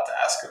to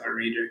ask of a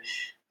reader.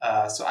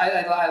 So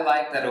I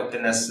like that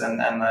openness,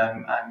 and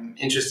I'm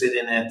interested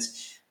in it.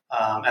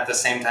 At the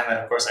same time, and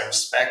of course, I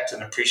respect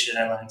and appreciate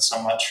and learn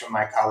so much from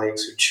my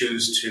colleagues who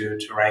choose to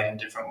write in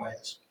different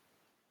ways.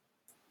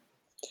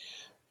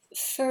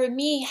 For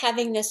me,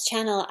 having this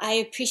channel, I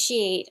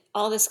appreciate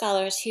all the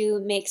scholars who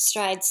make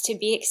strides to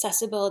be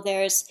accessible.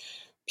 There's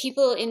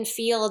people in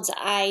fields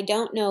I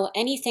don't know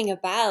anything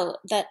about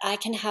that I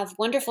can have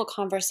wonderful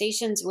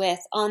conversations with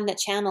on the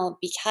channel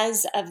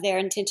because of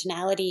their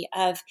intentionality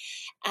of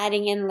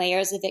adding in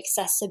layers of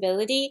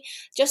accessibility.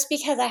 Just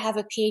because I have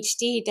a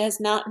PhD does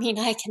not mean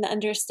I can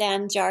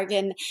understand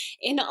jargon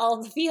in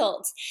all the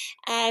fields.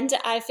 And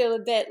I feel a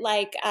bit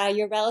like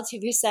your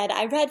relative who said,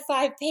 I read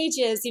 5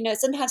 pages.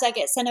 Sometimes I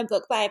get sent a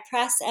book by a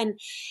press and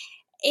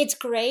it's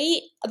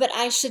great, but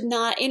I should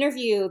not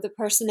interview the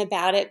person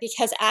about it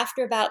because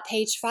after about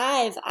page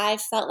 5, I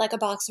felt like a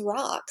box of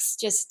rocks.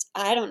 Just,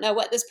 I don't know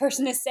what this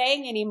person is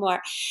saying anymore.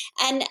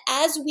 And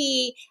as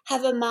we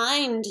have a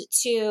mind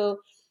to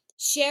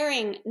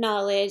sharing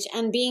knowledge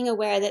and being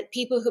aware that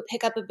people who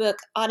pick up a book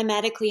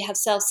automatically have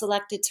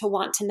self-selected to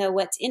want to know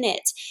what's in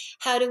it,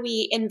 how do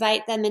we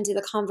invite them into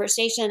the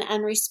conversation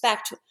and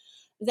respect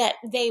that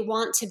they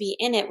want to be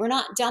in it? We're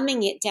not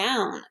dumbing it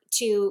down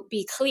to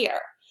be clear.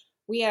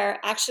 We are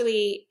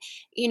actually,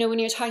 when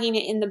you're talking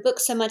in the book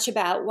so much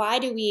about why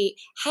do we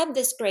have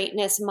this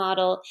greatness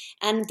model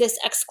and this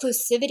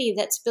exclusivity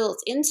that's built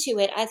into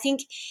it, I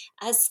think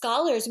as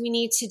scholars, we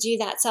need to do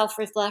that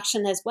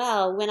self-reflection as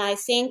well. When I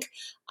think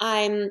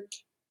I'm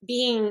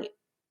being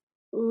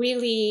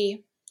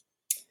really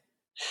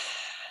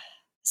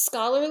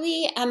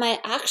scholarly, am I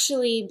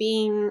actually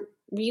being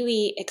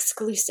really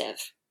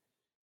exclusive?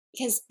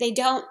 Because they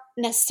don't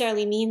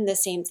necessarily mean the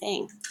same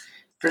thing.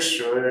 For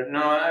sure.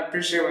 No, I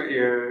appreciate what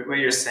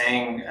you're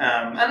saying,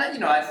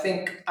 and I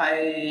think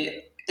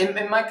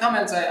in my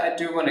comments I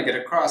do want to get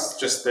across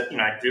just that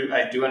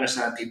I do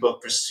understand that people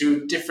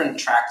pursue different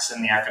tracks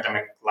in the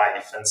academic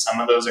life, and some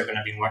of those are going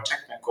to be more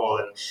technical,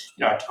 and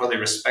I totally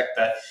respect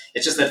that.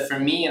 It's just that for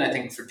me, and I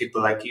think for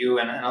people like you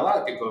and a lot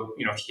of people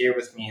here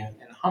with me in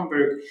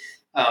Hamburg.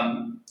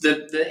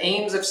 The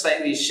aims have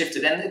slightly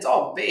shifted, and it's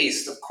all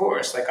based, of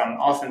course, like on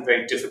often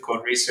very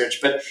difficult research.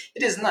 But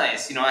it is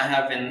nice, I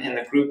have in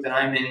the group that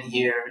I'm in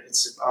here,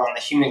 it's on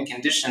the human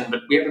condition.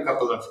 But we have a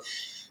couple of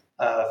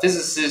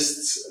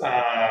physicists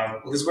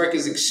whose work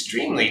is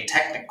extremely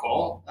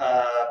technical.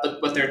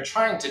 But what they're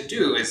trying to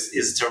do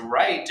is to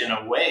write in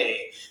a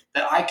way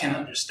that I can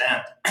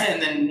understand.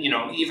 And then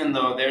even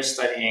though they're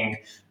studying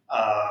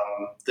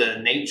the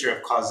nature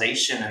of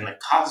causation in the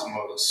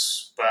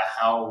cosmos, but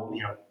how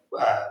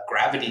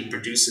gravity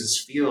produces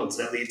fields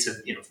that lead to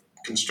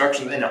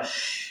construction,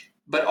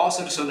 but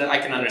also so that I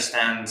can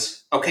understand,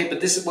 okay,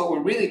 but this is what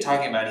we're really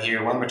talking about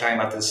here when we're talking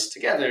about this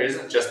together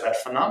isn't just that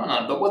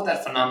phenomenon, but what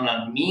that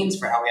phenomenon means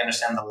for how we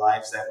understand the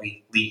lives that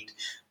we lead,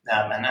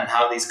 and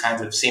how these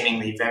kinds of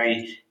seemingly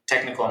very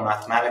technical and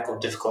mathematical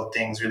difficult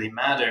things really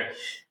matter.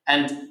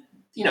 And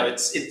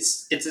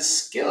it's a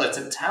skill, it's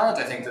a talent,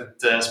 I think,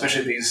 that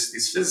especially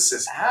these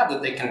physicists have,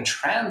 that they can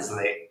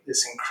translate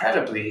this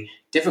incredibly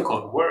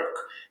difficult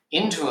work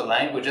into a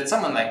language that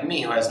someone like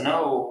me, who has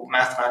no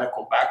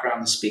mathematical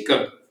background to speak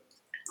of,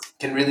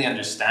 can really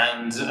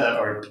understand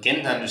or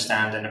begin to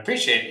understand and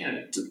appreciate.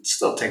 It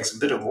still takes a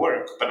bit of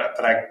work, but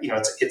I,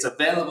 it's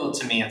available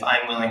to me if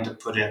I'm willing to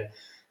put in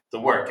the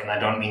work. And I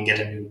don't mean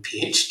get a new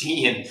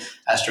PhD in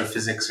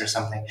astrophysics or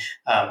something,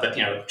 but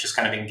just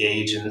kind of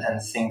engage and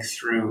think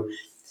through.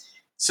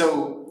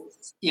 So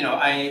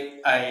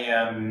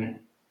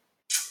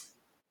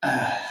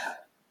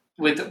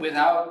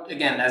without,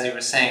 again, as you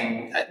were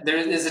saying, there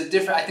is a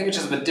different, I think it's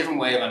just a different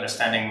way of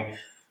understanding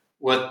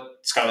what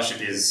scholarship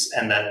is,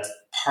 and that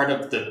part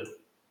of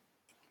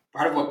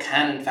what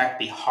can in fact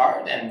be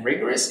hard and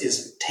rigorous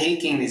is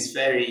taking these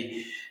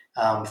very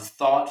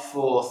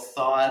thoughtful,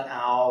 thought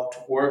out,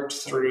 worked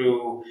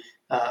through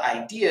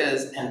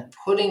ideas and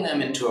putting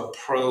them into a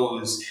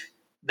prose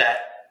that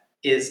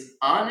is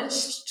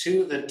honest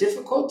to the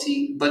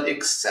difficulty, but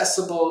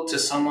accessible to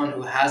someone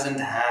who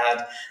hasn't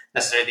had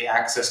necessarily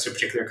access to a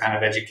particular kind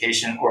of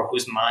education, or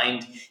whose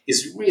mind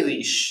is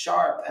really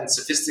sharp and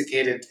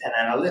sophisticated and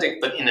analytic,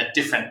 but in a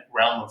different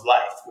realm of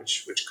life,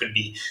 which could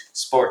be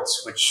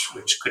sports,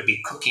 which could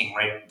be cooking,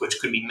 right, which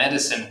could be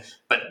medicine,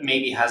 but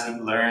maybe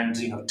hasn't learned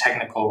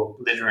technical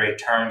literary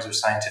terms or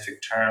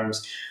scientific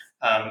terms.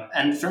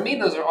 And for me,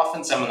 those are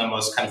often some of the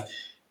most kind of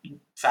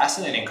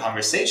fascinating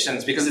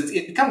conversations, because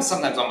it becomes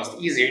sometimes almost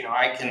easier.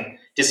 I can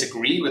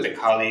disagree with a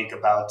colleague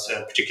about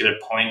a particular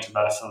point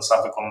about a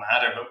philosophical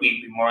matter, but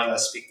we more or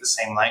less speak the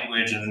same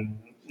language, and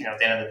at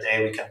the end of the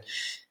day we can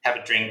have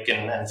a drink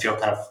and feel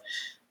kind of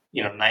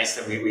nice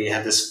that we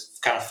had this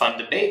kind of fun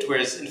debate.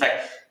 Whereas in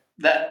fact,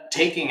 that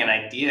taking an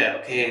idea,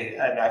 okay,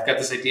 I've got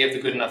this idea of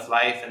the good enough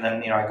life, and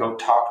then I go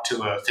talk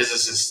to a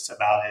physicist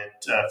about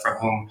it, for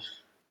whom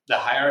the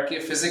hierarchy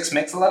of physics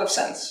makes a lot of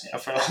sense.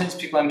 For a lot of these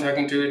people I'm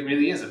talking to, it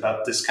really is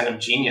about this kind of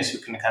genius who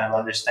can kind of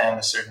understand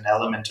a certain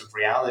element of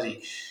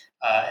reality.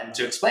 And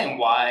to explain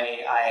why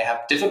I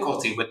have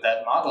difficulty with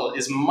that model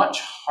is much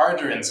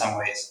harder in some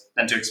ways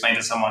than to explain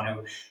to someone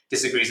who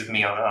disagrees with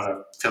me on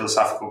a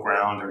philosophical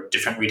ground, or a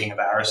different reading of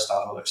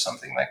Aristotle or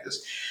something like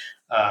this.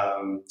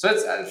 So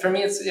it's for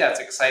me, it's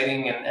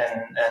exciting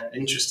and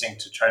interesting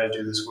to try to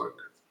do this work.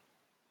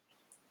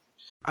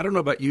 I don't know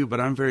about you, but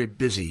I'm very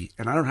busy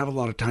and I don't have a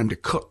lot of time to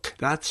cook.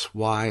 That's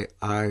why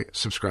I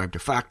subscribe to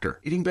Factor.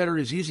 Eating better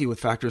is easy with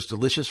Factor's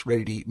delicious,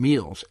 ready-to-eat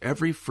meals.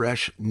 Every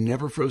fresh,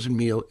 never frozen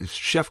meal is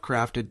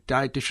chef-crafted,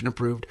 dietitian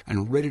approved,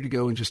 and ready to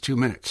go in just 2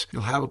 minutes.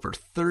 You'll have over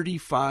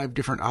 35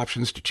 different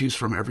options to choose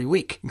from every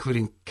week,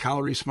 including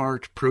Calorie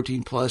Smart,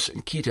 Protein Plus,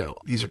 and Keto.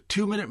 These are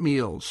 2-minute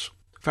meals.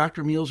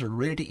 Factor meals are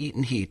ready to eat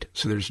and heat,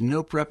 so there's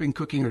no prepping,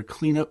 cooking, or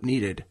cleanup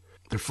needed.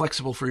 They're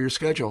flexible for your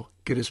schedule.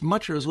 Get as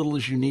much or as little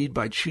as you need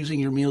by choosing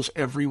your meals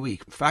every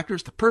week. Factor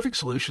is the perfect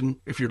solution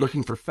if you're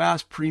looking for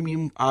fast,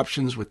 premium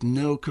options with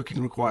no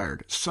cooking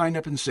required. Sign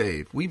up and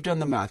save. We've done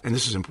the math, and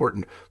this is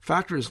important.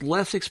 Factor is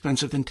less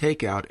expensive than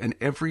takeout, and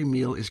every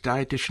meal is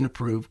dietitian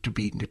approved to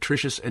be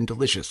nutritious and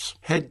delicious.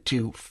 Head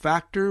to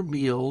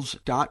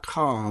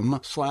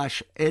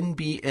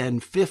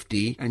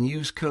factormeals.com/NBN50 and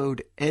use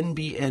code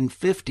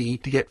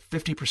NBN50 to get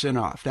 50%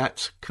 off.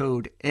 That's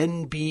code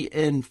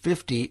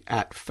NBN50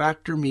 at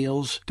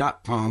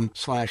factormeals.com/NBN50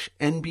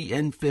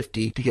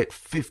 to get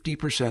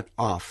 50%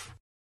 off.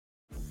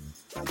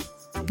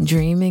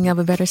 Dreaming of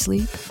a better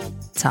sleep?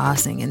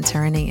 Tossing and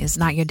turning is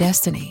not your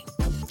destiny.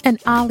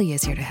 And Ollie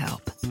is here to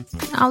help.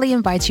 Ollie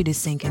invites you to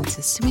sink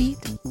into sweet,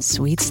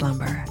 sweet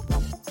slumber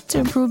to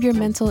improve your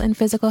mental and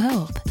physical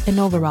health and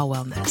overall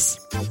wellness.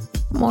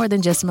 More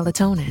than just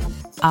melatonin,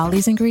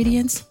 Ollie's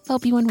ingredients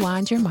help you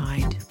unwind your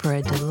mind for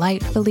a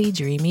delightfully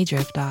dreamy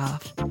drift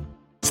off.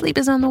 Sleep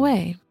is on the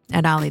way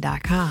at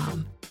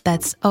Ollie.com.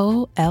 That's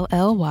OLLY.com.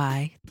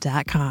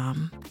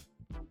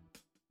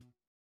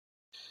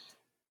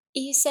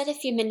 You said a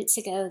few minutes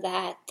ago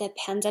that the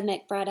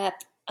pandemic brought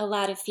up a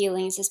lot of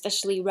feelings,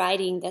 especially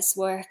writing this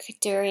work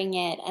during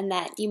it, and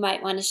that you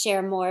might want to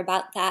share more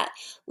about that.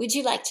 Would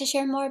you like to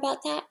share more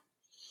about that?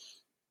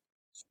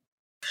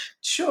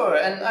 Sure,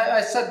 and I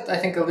said, I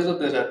think, a little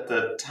bit at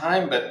the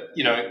time, but,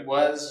 it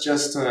was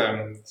just,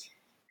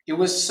 it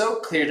was so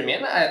clear to me,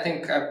 and I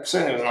think I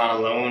certainly was not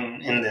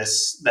alone in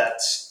this,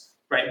 that,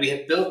 right, we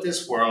had built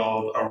this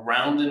world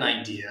around an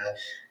idea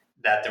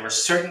that there were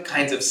certain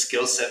kinds of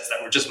skill sets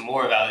that were just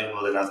more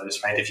valuable than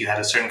others, right? If you had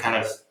a certain kind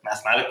of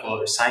mathematical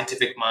or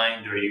scientific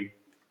mind, or you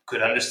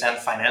could understand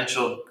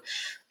financial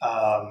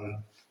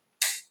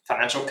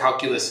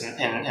calculus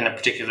in a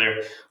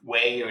particular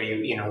way, or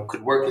you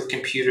could work with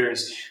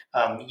computers,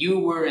 you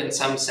were in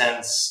some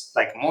sense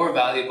like more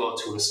valuable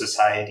to a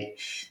society.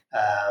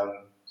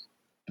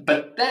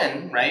 But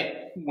then,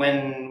 right,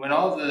 when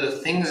all the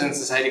things in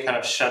society kind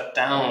of shut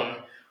down,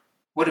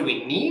 what do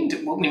we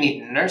need? Well, we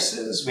need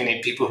nurses. We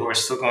need people who are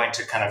still going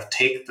to kind of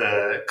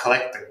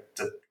collect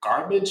the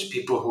garbage,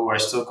 people who are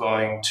still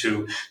going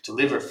to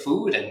deliver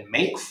food and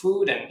make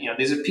food. And,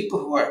 these are people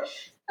who are,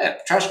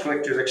 trash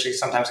collectors actually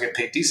sometimes get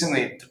paid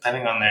decently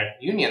depending on their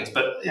unions,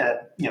 but,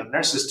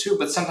 nurses too.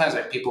 But sometimes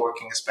there are people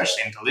working,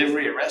 especially in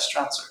delivery or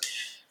restaurants,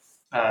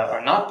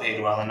 are not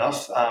paid well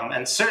enough.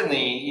 And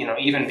certainly,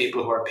 even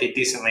people who are paid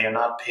decently are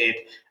not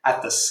paid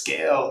at the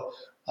scale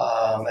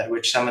at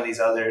which some of these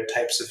other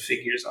types of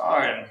figures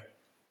are. And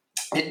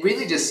it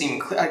really just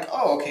seemed like,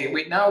 oh, okay,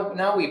 wait,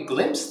 now we've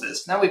glimpsed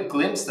this. Now we've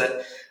glimpsed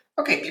that,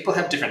 okay, people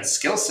have different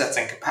skill sets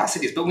and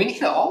capacities, but we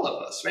need all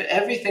of us, right?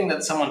 Everything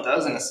that someone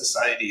does in a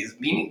society is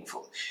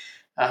meaningful.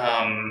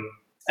 And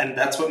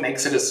that's what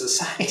makes it a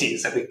society,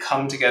 is that we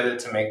come together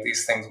to make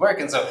these things work.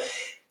 And so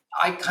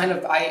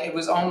it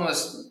was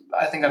almost,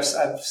 I think I've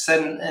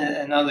said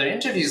in other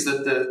interviews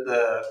that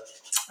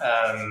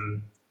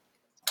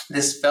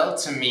this felt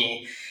to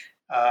me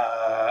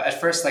at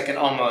first like an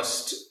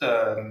almost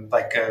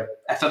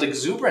I felt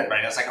exuberant,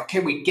 right? I was like, okay,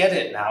 we get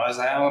it now. I was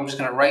like, oh, I'm just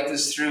going to write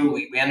this through.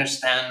 We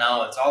understand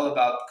now. It's all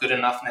about good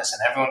enoughness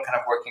and everyone kind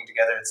of working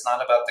together. It's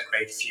not about the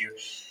great few.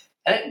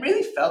 And it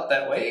really felt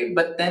that way,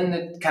 but then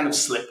it kind of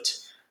slipped.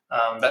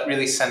 That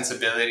really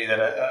sensibility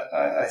that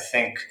I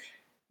think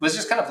was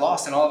just kind of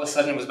lost, and all of a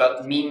sudden it was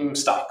about meme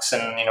stocks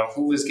and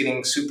who was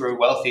getting super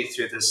wealthy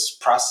through this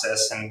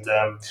process, and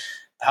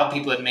how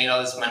people had made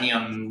all this money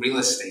on real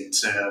estate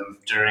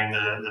during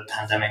the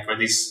pandemic, or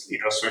these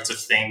sorts of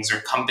things, or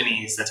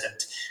companies that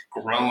had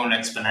grown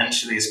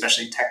exponentially,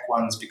 especially tech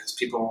ones, because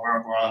people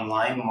were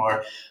online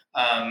more.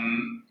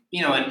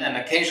 And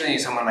occasionally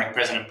someone like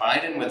President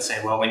Biden would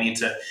say, well, we need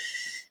to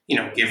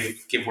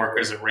give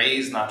workers a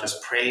raise, not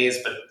just praise,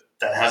 but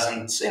that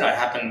hasn't, it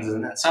happens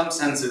in some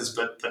senses,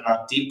 but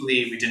not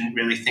deeply. We didn't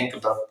really think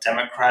about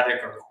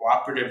democratic or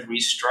cooperative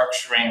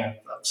restructuring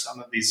of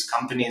some of these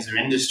companies or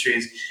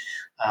industries.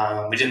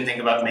 We didn't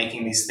think about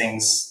making these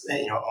things,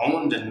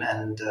 owned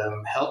and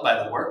held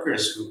by the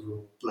workers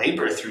who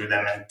labor through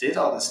them and did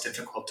all this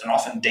difficult and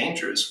often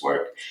dangerous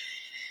work.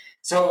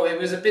 So it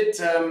was a bit,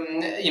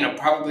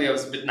 probably I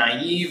was a bit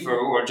naive,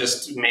 or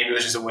just maybe it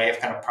was just a way of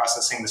kind of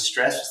processing the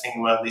stress, just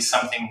thinking, well, at least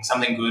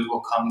something good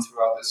will come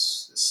through all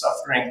this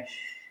suffering.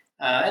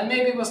 And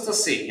maybe we'll still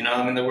see.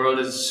 The world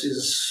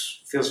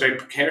feels very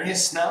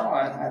precarious now.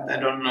 I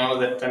don't know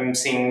that I'm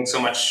seeing so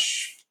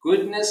much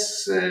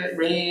goodness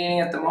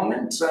radiating at the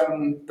moment,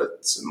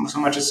 but so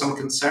much as some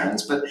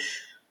concerns. But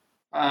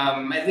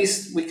at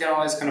least we can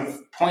always kind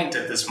of point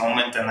at this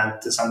moment and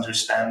at this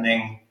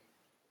understanding.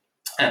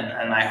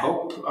 and I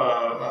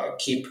hope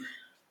keep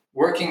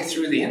working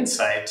through the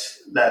insight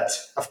that,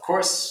 of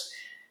course,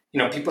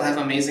 people have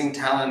amazing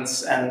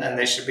talents and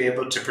they should be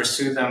able to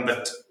pursue them.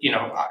 But,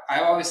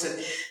 I always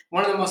said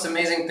one of the most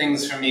amazing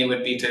things for me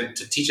would be to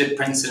teach at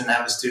Princeton and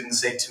have a student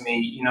say to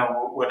me,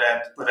 what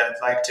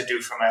I'd like to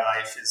do for my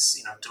life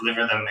is,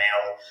 deliver the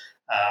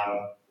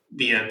mail,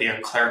 be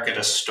a clerk at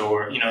a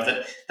store,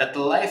 that the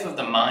life of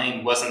the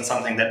mind wasn't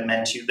something that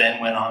meant you then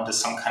went on to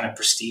some kind of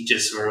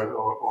prestigious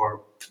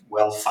or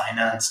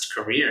well-financed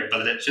career,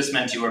 but it just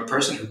meant you were a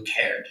person who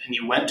cared, and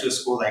you went to a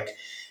school like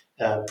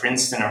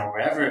Princeton or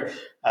wherever,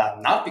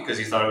 not because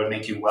you thought it would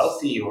make you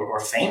wealthy or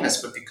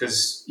famous, but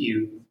because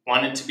you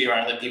wanted to be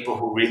around the people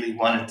who really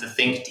wanted to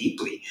think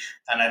deeply.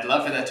 And I'd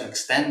love for that to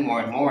extend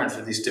more and more, and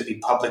for these to be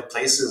public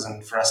places,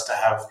 and for us to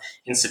have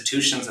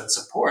institutions that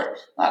support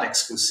not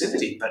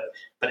exclusivity, but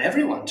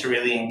everyone to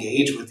really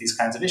engage with these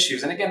kinds of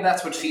issues. And again,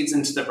 that's what feeds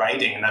into the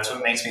writing, and that's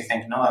what makes me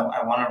think, no,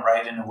 I want to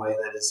write in a way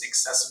that is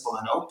accessible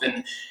and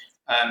open.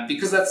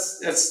 Because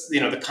that's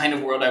the kind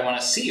of world I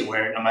want to see,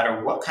 where no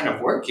matter what kind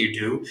of work you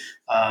do,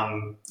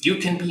 you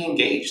can be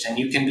engaged and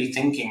you can be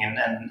thinking, and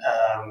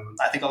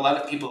I think a lot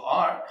of people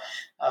are,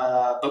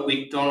 but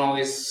we don't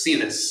always see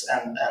this,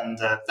 and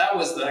that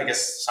was I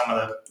guess some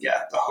of the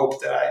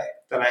hope that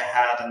I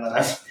had, and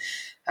that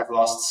I've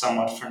lost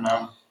somewhat for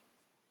now.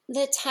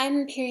 The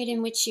time period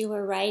in which you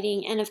were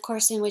writing, and of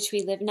course in which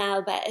we live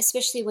now, but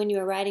especially when you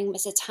were writing,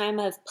 was a time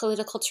of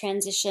political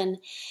transition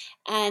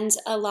and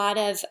a lot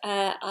of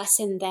us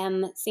and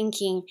them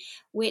thinking,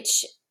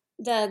 which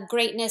the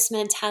greatness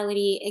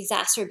mentality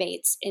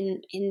exacerbates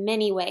in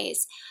many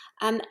ways.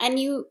 And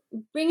you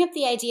bring up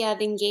the idea of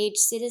engaged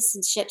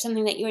citizenship,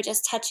 something that you were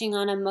just touching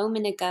on a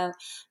moment ago,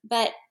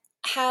 but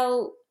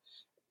how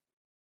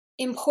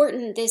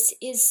important this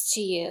is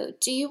to you.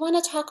 Do you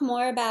want to talk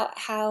more about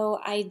how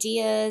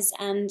ideas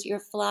and your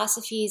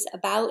philosophies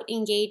about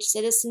engaged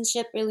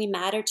citizenship really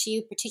matter to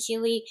you,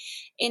 particularly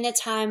in a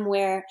time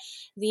where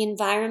the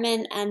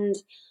environment and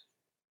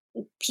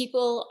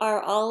people are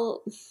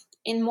all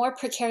in more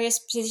precarious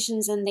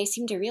positions than they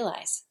seem to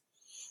realize?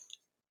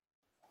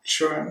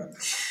 Sure.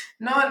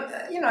 No,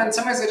 in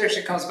some ways it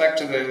actually comes back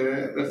to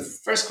the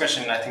first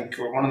question, I think,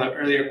 or one of the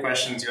earlier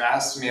questions you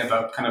asked me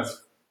about kind of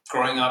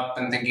growing up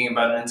and thinking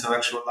about an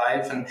intellectual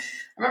life. And I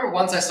remember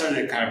once I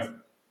started kind of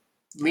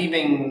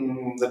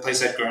leaving the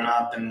place I'd grown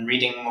up and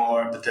reading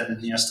more, but then,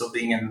 still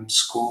being in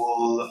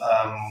school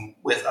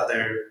with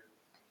other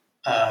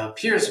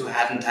peers who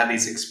hadn't had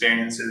these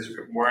experiences,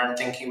 or weren't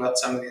thinking about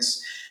some of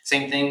these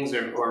same things,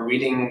 or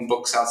reading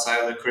books outside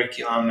of the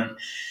curriculum. And,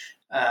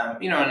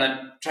 and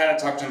I try to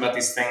talk to them about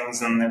these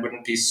things, and there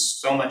wouldn't be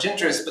so much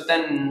interest. But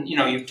then,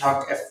 we'd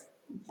talk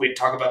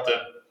about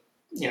the,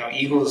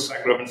 Eagles.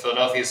 I grew up in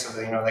Philadelphia, so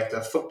like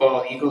the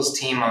football Eagles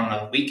team on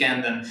the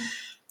weekend, and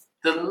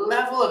the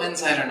level of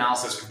insider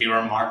analysis would be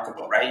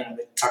remarkable, right?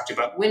 They talked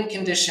about win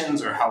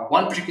conditions, or how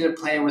one particular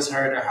player was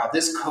hurt, or how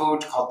this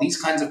coach called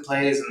these kinds of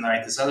plays, and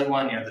like this other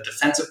one, the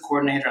defensive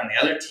coordinator on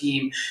the other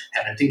team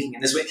had been thinking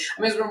in this way.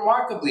 I mean, it's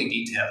remarkably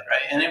detailed,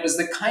 right? And it was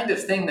the kind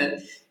of thing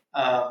that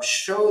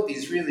showed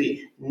these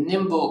really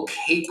nimble,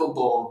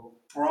 capable,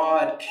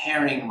 broad,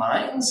 caring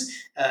minds,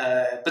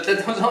 but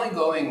that was only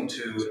going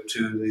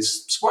to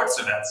these sports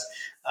events,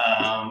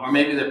 or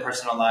maybe their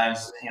personal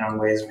lives, in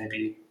ways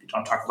maybe you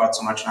don't talk about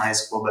so much in high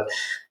school, but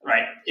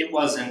right, it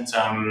wasn't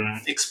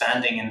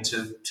expanding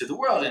into the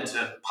world,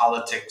 into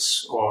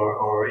politics,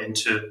 or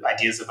into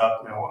ideas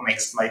about what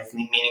makes life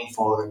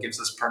meaningful or gives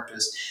us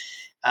purpose.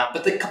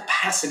 But the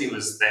capacity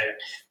was there,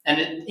 and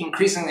it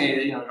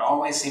increasingly, it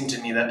always seemed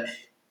to me that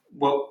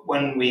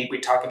when we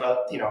talk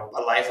about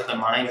a life of the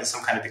mind as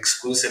some kind of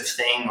exclusive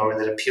thing, or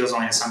that appeals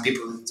only to some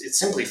people, it's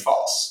simply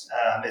false.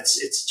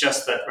 It's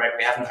just that, right,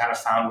 we haven't kind of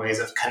found ways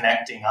of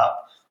connecting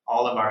up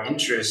all of our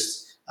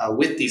interests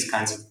with these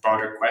kinds of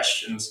broader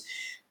questions.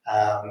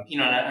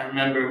 And I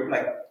remember,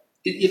 like,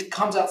 it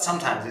comes out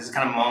sometimes. These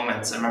kind of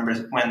moments. I remember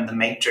when The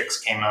Matrix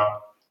came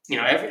out.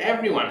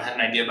 Everyone had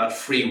an idea about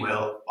free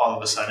will all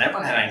of a sudden.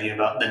 Everyone had an idea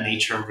about the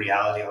nature of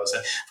reality all of a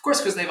sudden. Of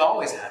course, because they've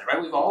always had it, right?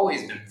 We've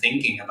always been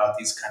thinking about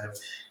these kind of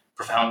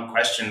profound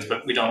questions,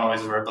 but we don't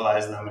always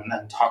verbalize them and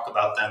then talk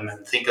about them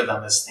and think of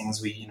them as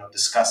things we,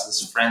 discuss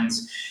as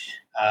friends,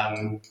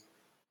 and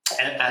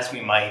as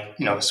we might,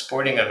 a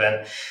sporting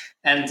event.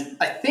 And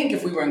I think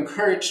if we were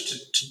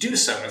encouraged to do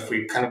so, if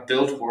we kind of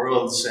built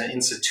worlds and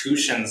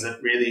institutions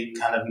that really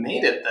kind of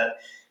made it that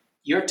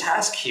your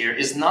task here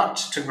is not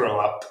to grow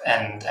up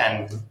and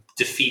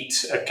defeat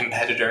a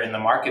competitor in the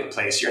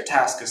marketplace. Your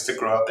task is to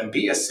grow up and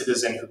be a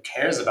citizen who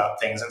cares about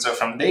things. And so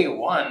from day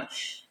one,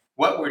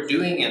 what we're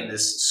doing in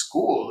this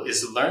school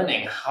is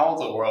learning how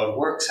the world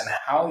works and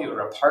how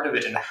you're a part of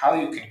it and how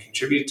you can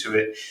contribute to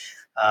it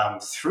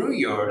not through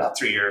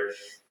your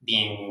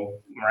being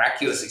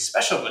miraculously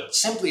special, but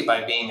simply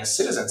by being a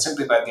citizen,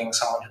 simply by being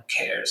someone who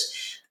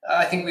cares.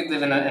 I think we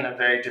live in a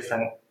very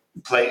different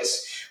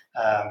place.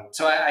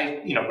 So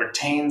I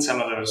retain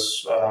some of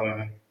those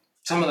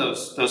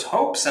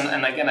hopes,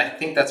 and again, I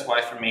think that's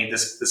why for me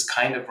this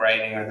kind of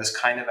writing or this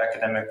kind of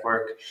academic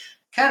work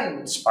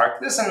can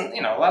spark this. And,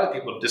 a lot of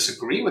people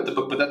disagree with the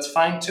book, but that's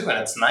fine too. And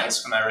it's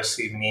nice when I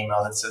receive an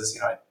email that says,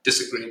 I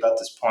disagree about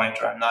this point,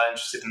 or I'm not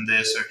interested in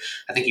this, or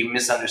I think you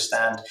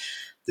misunderstand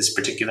this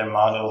particular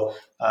model,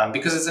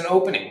 because it's an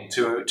opening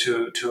to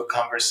a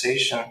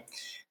conversation.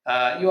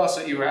 You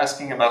were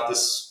asking about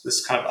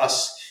this kind of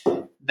us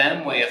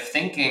them way of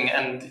thinking,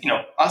 and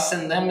us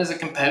and them is a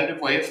competitive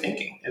way of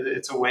thinking.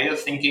 It's a way of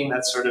thinking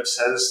that sort of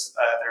says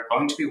there are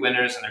going to be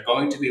winners and there are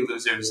going to be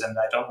losers, and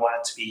I don't want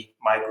it to be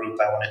my group,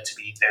 I want it to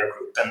be their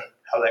group, and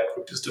how that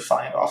group is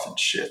defined often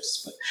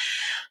shifts.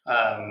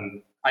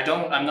 But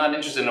I'm not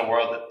interested in a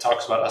world that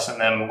talks about us and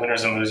them,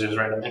 winners and losers,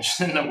 right? I'm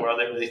interested in a world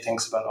that really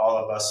thinks about all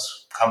of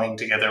us coming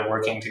together,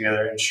 working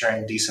together,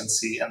 ensuring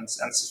decency and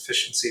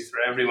sufficiency for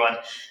everyone.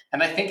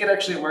 And I think it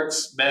actually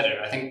works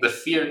better. I think the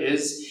fear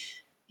is,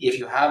 if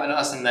you have an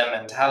us and them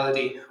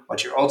mentality,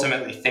 what you're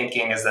ultimately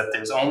thinking is that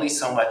there's only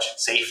so much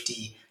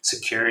safety,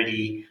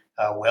 security,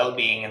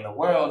 well-being in the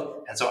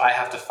world, and so I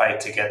have to fight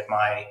to get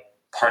my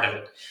part of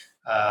it.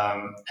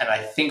 And I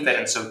think that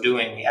in so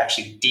doing, we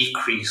actually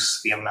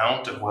decrease the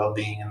amount of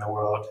well-being in the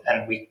world,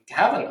 and we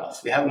have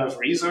enough. We have enough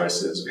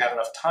resources, we have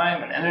enough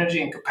time and energy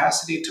and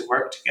capacity to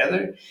work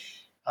together,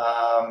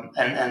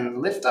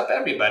 and lift up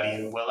everybody.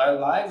 And will our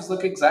lives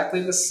look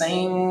exactly the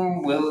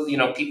same? Will,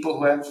 people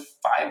who have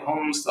 5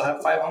 homes still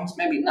have 5 homes?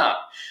 Maybe not,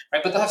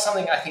 right? But they'll have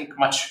something, I think,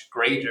 much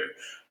greater,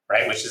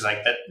 right? Which is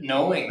like that,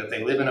 knowing that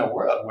they live in a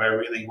world where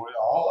really we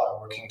all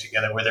are working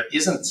together, where there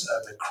isn't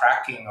the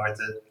cracking or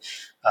the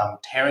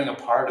tearing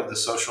apart of the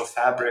social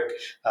fabric,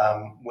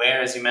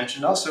 where, as you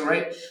mentioned also,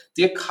 right,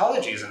 the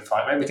ecology is in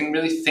flight, right? We can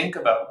really think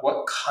about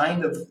what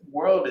kind of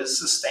world is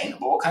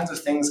sustainable, what kinds of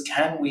things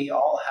can we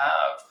all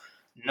have,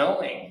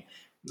 knowing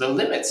the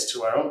limits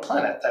to our own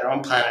planet, that our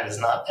own planet is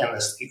not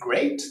endlessly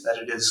great, that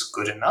it is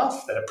good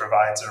enough, that it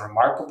provides a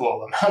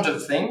remarkable amount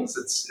of things.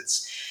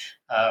 It's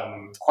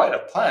quite a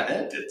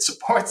planet. It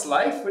supports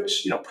life,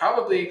 which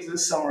probably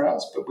exists somewhere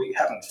else, but we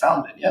haven't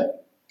found it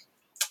yet.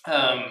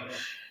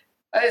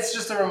 It's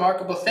just a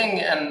remarkable thing,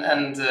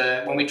 and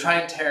when we try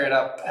and tear it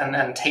up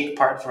and take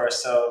part for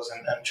ourselves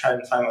and try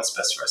and find what's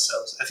best for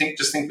ourselves, I think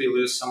we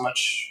lose so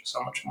much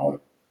more.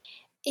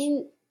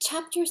 In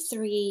Chapter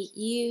 3,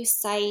 you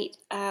cite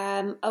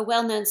a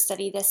well-known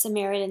study, the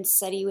Samaritan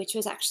Study, which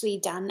was actually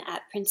done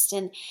at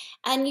Princeton,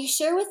 and you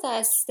share with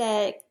us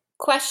the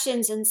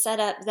questions and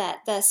setup that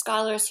the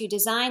scholars who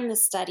designed the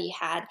study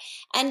had,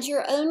 and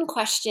your own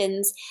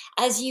questions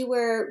as you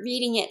were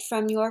reading it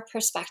from your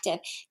perspective.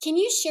 Can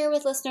you share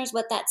with listeners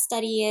what that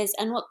study is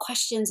and what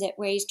questions it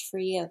raised for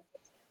you?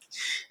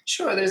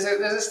 Sure. There's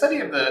a study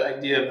of the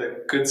idea of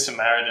the Good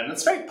Samaritan.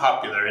 It's very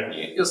popular, and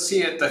you'll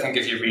see it, I think,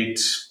 if you read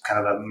kind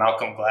of a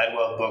Malcolm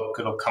Gladwell book,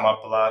 it'll come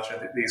up a lot,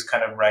 or these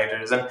kind of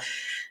writers. And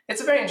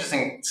it's a very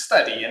interesting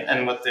study,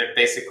 and what they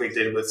basically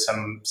did with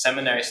some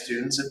seminary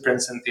students at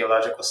Princeton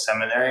Theological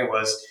Seminary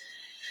was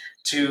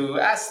to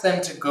ask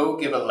them to go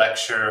give a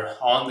lecture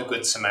on the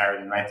Good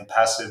Samaritan, right? The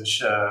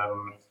passage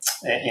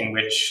in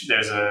which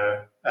there's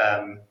a...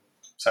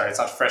 sorry, it's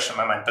not fresh in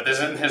my mind, but there's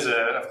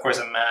of course,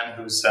 a man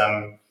who's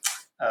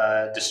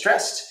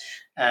distressed,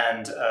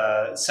 and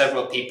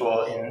several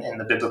people in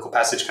the biblical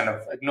passage kind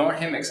of ignore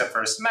him, except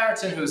for a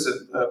Samaritan who's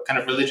a kind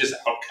of religious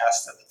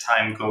outcast at the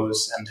time,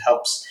 goes and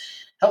helps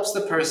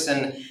the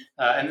person.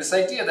 And this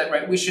idea that,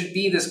 right, we should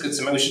be this good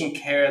Samaritan, we shouldn't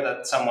care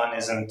that someone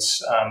isn't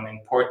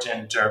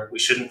important, or we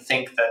shouldn't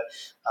think that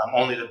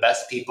only the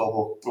best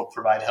people will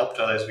provide help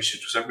to others. We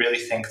should really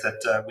think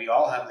that we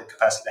all have the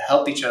capacity to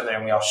help each other,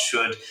 and we all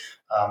should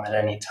at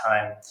any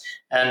time.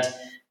 And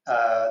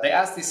they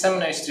asked these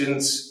seminary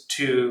students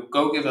to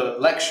go give a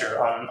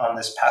lecture on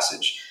this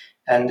passage.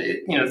 And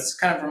this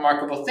kind of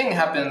remarkable thing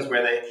happens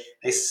where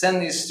they send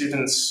these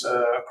students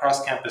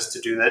across campus to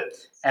do that.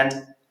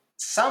 And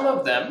some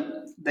of them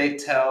they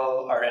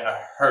tell are in a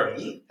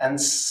hurry,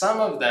 and some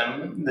of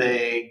them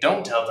they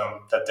don't tell them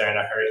that they're in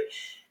a hurry.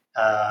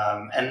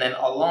 And then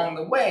along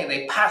the way,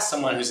 they pass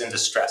someone who's in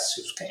distress,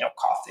 who's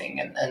coughing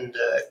and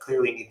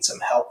clearly needs some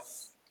help.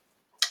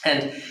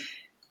 And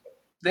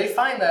they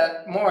find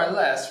that more or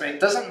less, right, it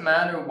doesn't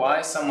matter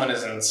why someone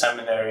is in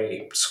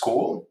seminary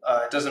school.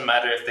 It doesn't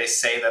matter if they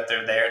say that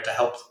they're there to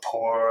help the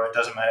poor. It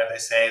doesn't matter if they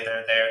say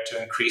they're there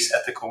to increase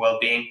ethical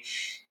well-being.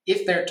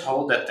 If they're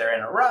told that they're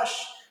in a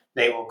rush,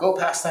 they will go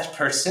past that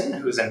person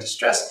who's in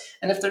distress.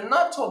 And if they're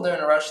not told they're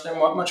in a rush, they're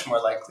much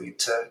more likely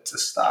to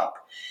stop.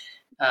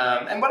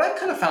 And what I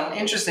kind of found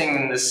interesting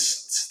in this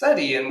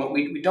study, and what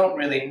we don't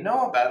really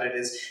know about it,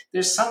 is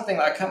there's something,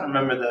 I can't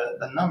remember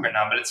the number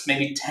now, but it's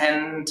maybe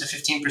 10 to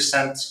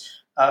 15%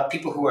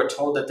 people who are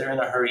told that they're in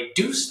a hurry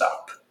do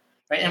stop.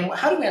 Right? And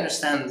how do we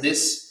understand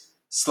this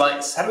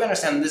slice? How do we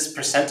understand this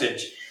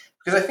percentage?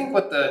 Because I think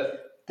what the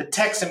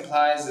text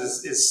implies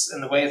is,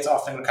 and the way it's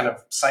often kind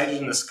of cited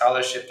in the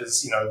scholarship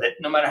is, that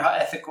no matter how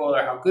ethical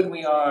or how good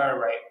we are,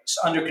 right,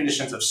 under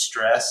conditions of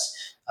stress,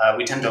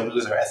 we tend to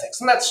lose our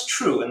ethics. And that's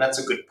true, and that's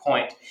a good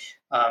point.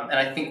 And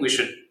I think we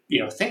should,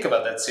 think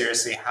about that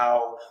seriously,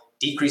 how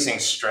decreasing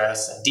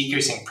stress and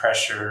decreasing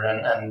pressure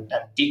and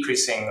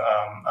decreasing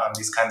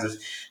these kinds of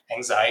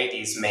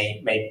anxieties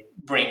may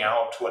bring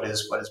out what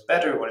is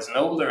better, what is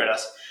nobler in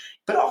us.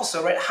 But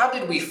also, right, how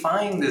did we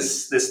find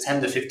this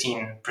 10 to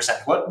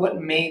 15%?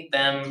 What made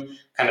them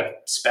kind of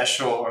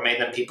special or made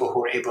them people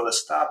who were able to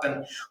stop?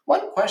 And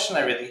one question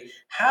I really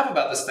have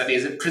about the study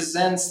is it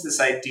presents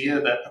this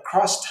idea that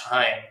across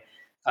time,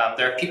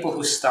 there are people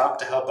who stop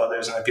to help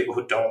others and there are people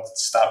who don't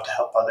stop to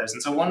help others.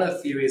 And so one of the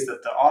theories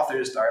that the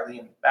authors,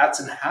 Darlene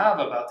Batson, have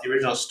about the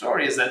original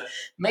story is that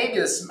maybe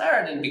the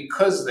Samaritan,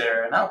 because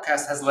they're an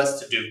outcast, has less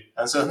to do.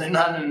 And so they're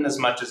not in as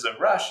much as a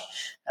rush.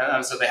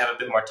 And so they have a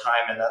bit more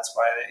time, and that's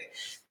why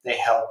they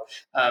help.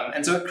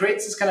 And so it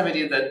creates this kind of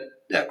idea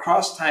that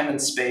across time and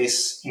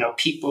space,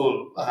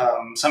 people,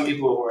 some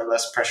people who are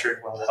less pressured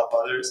will help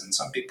others, and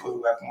some people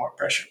who have more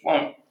pressure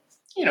won't.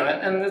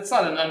 And it's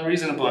not an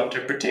unreasonable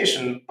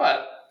interpretation,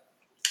 but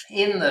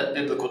in the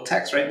biblical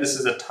text, right, this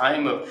is a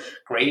time of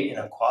great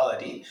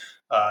inequality.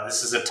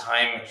 This is a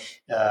time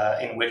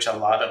in which a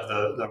lot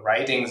of the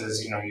writings,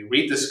 as you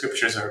read the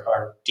scriptures,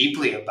 are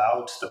deeply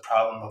about the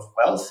problem of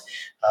wealth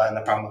and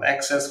the problem of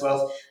excess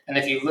wealth. And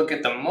if you look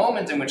at the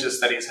moment in which the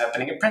study is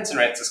happening at Princeton,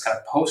 right, it's this kind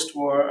of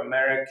post-war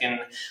American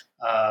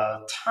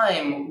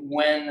time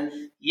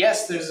when,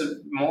 yes, there's a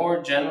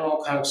more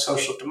general kind of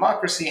social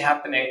democracy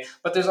happening,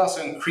 but there's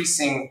also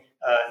increasing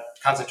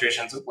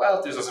concentrations of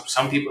wealth. There's also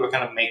some people who are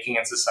kind of making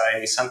in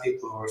society, some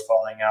people who are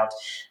falling out.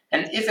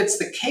 And if it's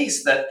the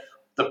case that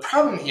the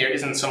problem here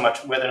isn't so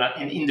much whether or not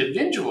an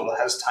individual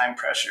has time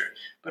pressure,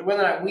 but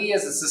whether or not we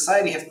as a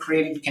society have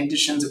created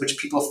conditions in which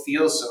people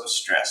feel so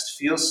stressed,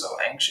 feel so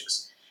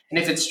anxious. And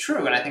if it's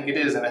true, and I think it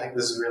is, and I think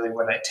this is really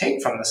what I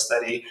take from the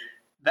study,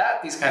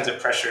 that these kinds of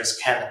pressures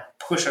can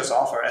push us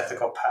off our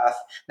ethical path,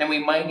 then we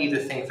might need to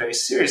think very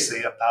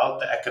seriously about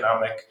the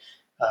economic,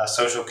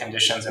 social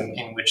conditions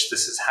in which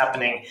this is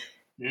happening,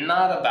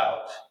 not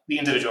about the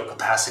individual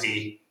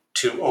capacity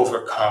to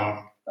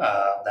overcome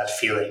that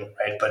feeling,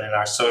 right? But in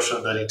our social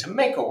ability to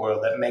make a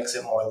world that makes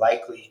it more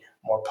likely,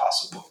 more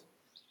possible.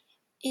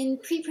 In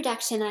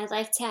pre-production, I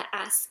like to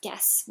ask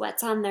guests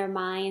what's on their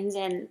minds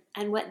and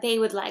what they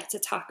would like to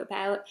talk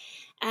about.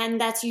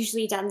 And that's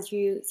usually done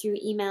through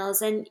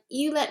emails. And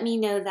you let me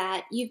know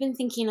that you've been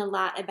thinking a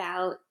lot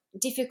about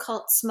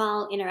difficult,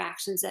 small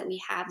interactions that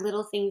we have,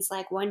 little things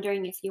like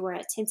wondering if you were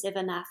attentive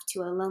enough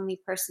to a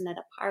lonely person at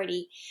a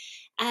party,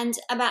 and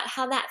about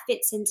how that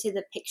fits into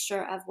the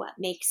picture of what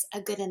makes a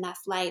good enough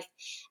life.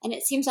 And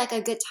it seems like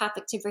a good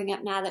topic to bring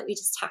up now that we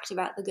just talked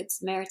about the Good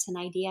Samaritan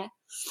idea.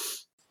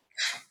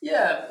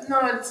 Yeah, no,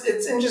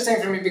 it's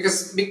interesting for me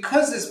because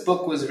this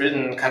book was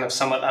written kind of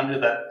somewhat under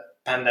that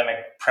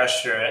pandemic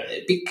pressure.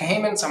 It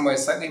became in some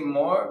ways slightly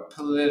more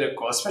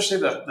political, especially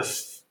the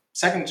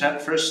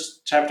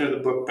first chapter of the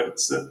book, but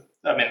it's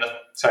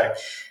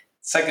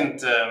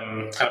second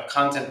kind of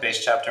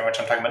content-based chapter in which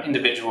I'm talking about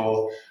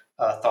individual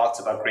thoughts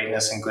about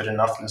greatness and good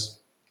enoughness.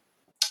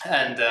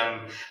 And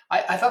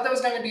I thought there was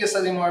going to be a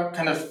slightly more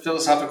kind of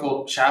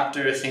philosophical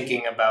chapter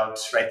thinking about,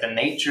 right, the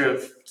nature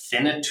of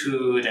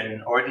finitude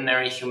and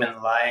ordinary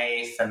human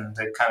life and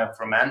the kind of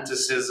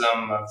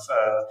romanticism of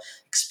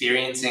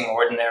experiencing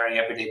ordinary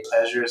everyday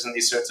pleasures and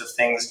these sorts of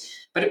things.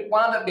 But it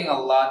wound up being a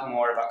lot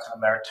more about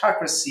kind of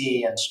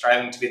meritocracy and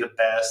striving to be the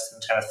best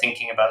and kind of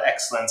thinking about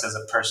excellence as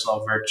a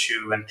personal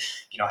virtue and,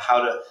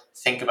 how to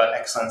think about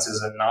excellence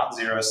as a not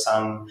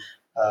zero-sum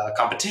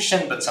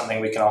competition, but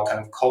something we can all kind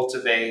of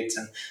cultivate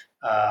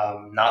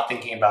and not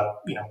thinking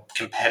about,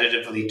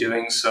 competitively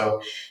doing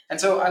so.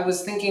 And so I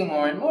was thinking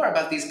more and more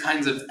about these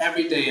kinds of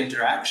everyday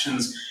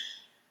interactions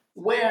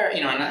where,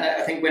 and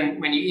I think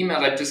when you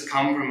emailed, I'd just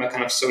come from a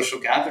kind of social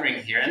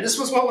gathering here. And this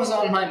was what was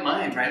on my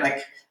mind, right? Like,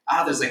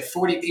 there's like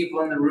 40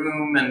 people in the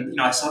room. And,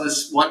 I saw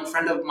this one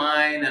friend of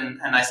mine and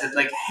I said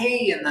like,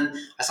 hey, and then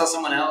I saw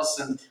someone else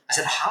and I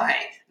said, hi.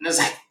 And I was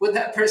like, would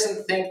that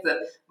person think that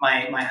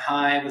my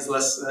hi was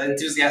less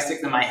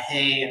enthusiastic than my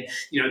hey? And,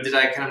 did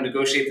I kind of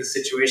negotiate the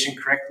situation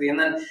correctly? And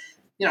then,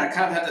 I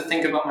kind of had to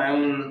think about my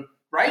own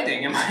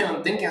writing and my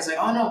own thinking. I was like,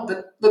 oh no,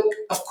 but look,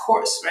 of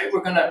course, right?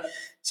 We're going to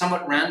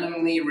somewhat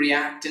randomly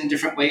react in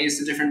different ways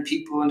to different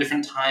people in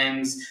different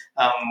times.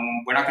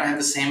 We're not going to have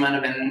the same amount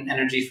of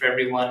energy for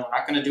everyone. We're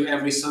not going to do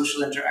every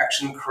social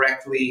interaction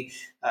correctly.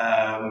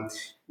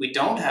 We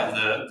don't have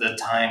the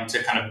time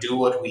to kind of do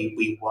what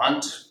we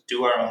want,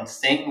 do our own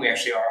thing. We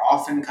actually are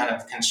often kind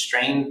of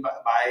constrained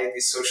by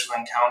these social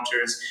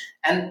encounters.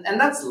 And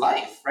that's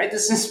life, right?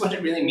 This is what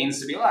it really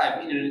means to be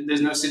alive.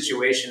 There's no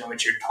situation in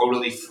which you're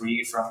totally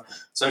free from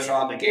social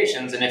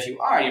obligations. And if you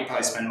are, you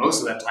probably spend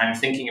most of that time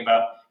thinking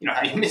about,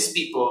 how you miss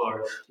people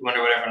or you wonder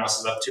what everyone else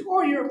is up to,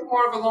 or you're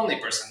more of a lonely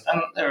person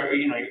or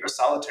you're a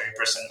solitary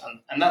person.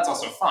 And that's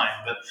also fine.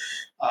 But,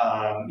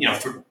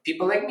 for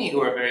people like me who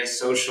are very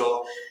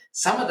social,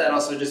 some of that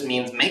also just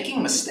means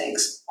making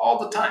mistakes all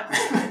the time,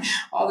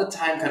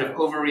 kind of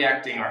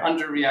overreacting or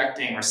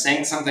underreacting or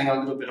saying something a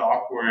little bit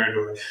awkward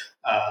or,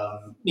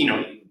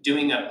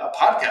 doing a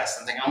podcast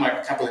and thinking, oh my,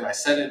 I can't believe I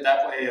said it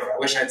that way, or I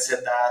wish I'd said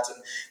that.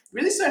 And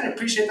really starting to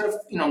appreciate that,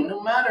 no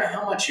matter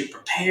how much you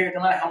prepared, no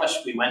matter how much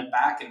we went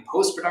back in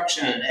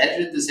post-production and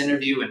edited this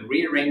interview and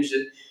rearranged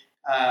it,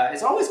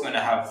 is always going to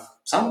have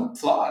some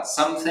flaws,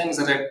 some things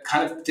that I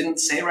kind of didn't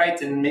say right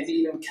and maybe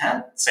even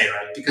can't say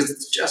right, because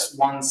it's just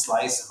one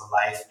slice of a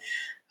life.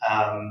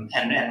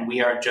 And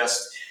we are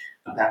just,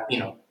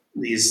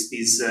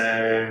 these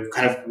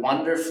kind of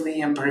wonderfully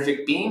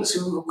imperfect beings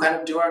who kind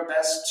of do our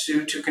best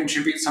to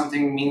contribute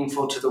something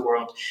meaningful to the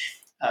world.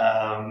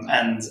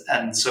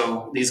 And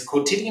so these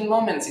quotidian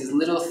moments, these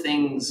little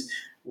things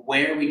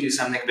where we do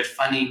something a bit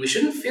funny, we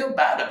shouldn't feel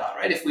bad about,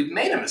 right? If we've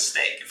made a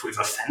mistake, if we've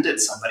offended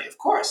somebody, of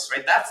course,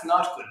 right? That's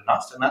not good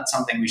enough, and that's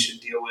something we should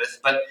deal with.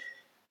 But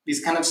these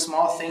kind of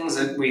small things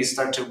that we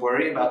start to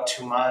worry about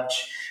too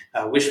much,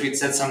 wish we'd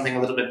said something a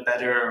little bit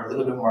better or a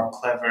little bit more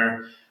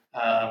clever,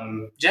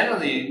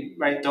 generally,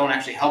 right, don't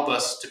actually help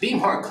us to be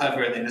more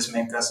clever. They just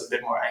make us a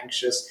bit more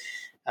anxious.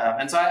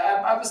 And so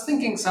I was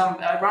thinking, some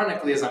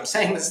ironically, as I'm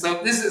saying this,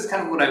 though, this is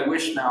kind of what I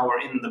wish now were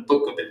in the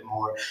book a bit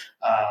more.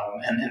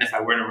 And if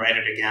I were to write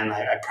it again,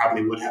 I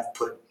probably would have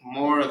put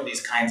more of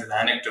these kinds of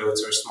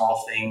anecdotes or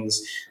small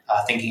things,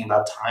 thinking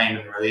about time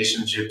and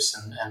relationships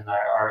and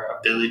our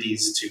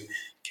abilities to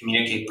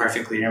communicate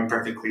perfectly or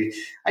imperfectly.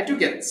 I do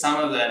get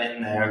some of that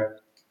in there.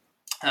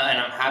 And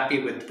I'm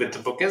happy with the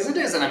book as it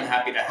is, and I'm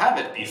happy to have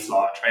it be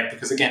flawed, right?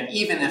 Because again,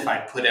 even if I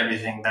put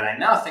everything that I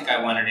now think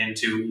I wanted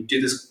into, you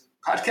do this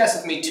podcast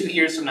with me 2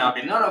 years from now, I'll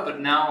be, no, but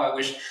now I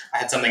wish I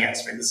had something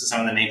else, right? This is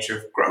some of the nature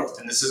of growth,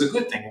 and this is a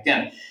good thing,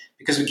 again,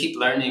 because we keep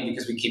learning,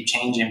 because we keep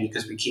changing,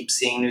 because we keep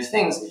seeing new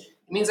things.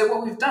 It means that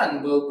what we've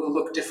done will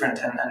look different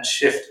and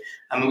shift.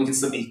 I mean, we can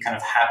still be kind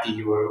of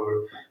happy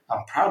or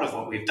proud of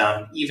what we've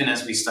done, even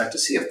as we start to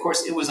see, of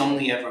course, it was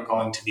only ever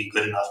going to be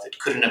good enough. It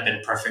couldn't have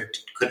been perfect.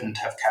 It couldn't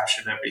have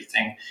captured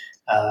everything.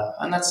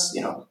 And that's,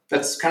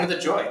 that's kind of the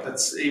joy.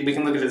 We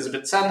can look at it as a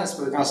bit sadness,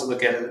 but we can also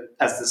look at it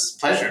as this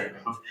pleasure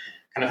of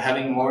kind of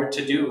having more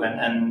to do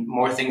and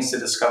more things to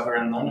discover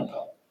and learn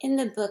about. In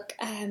the book,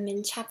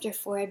 in chapter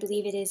 4, I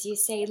believe it is, you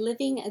say,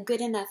 living a good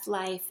enough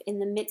life in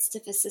the midst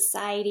of a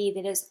society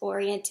that is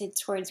oriented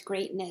towards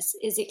greatness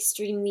is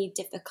extremely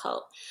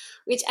difficult,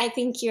 which I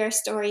think your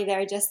story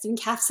there just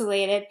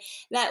encapsulated,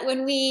 that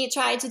when we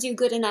try to do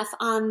good enough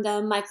on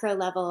the micro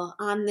level,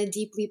 on the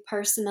deeply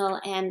personal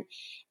and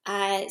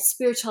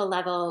spiritual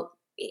level,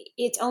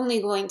 it's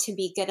only going to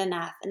be good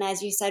enough. And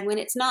as you said, when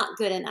it's not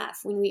good enough,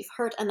 when we've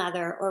hurt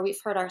another or we've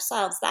hurt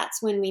ourselves,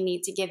 that's when we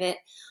need to give it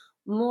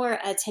more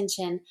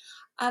attention.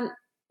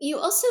 You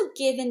also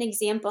give an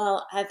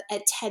example of a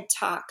TED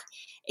Talk.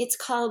 It's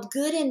called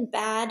Good and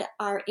Bad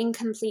Are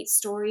Incomplete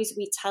Stories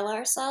We Tell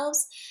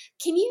Ourselves.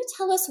 Can you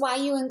tell us why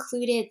you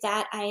included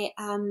that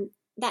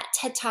that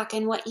TED Talk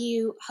and what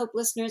you hope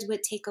listeners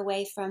would take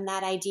away from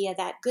that idea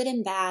that good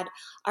and bad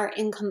are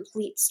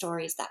incomplete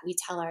stories that we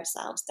tell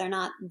ourselves? They're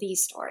not the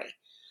story.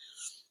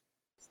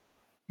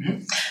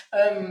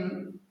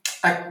 Mm-hmm.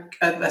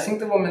 I think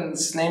the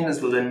woman's name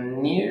is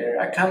Lanier.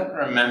 I can't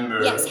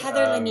remember. Yes,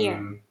 Heather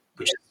Lanier.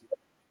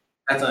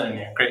 Heather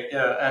Lanier, great.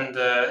 Yeah,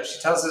 and she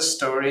tells this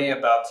story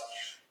about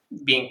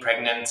being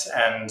pregnant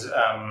and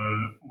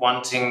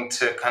wanting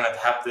to kind of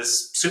have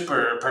this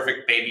super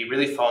perfect baby,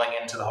 really falling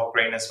into the whole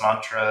greatness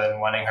mantra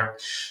and wanting her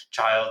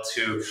child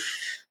to,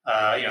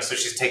 so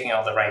she's taking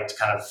all the right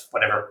kind of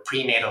whatever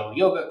prenatal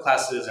yoga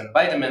classes and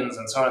vitamins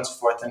and so on and so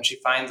forth. And she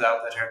finds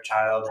out that her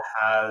child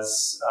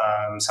has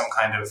some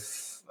kind of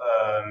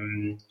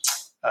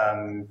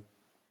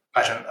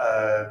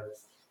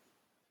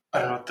I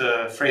don't know what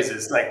the phrase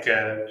is, like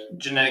a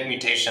genetic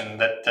mutation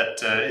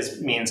that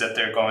means that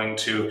they're going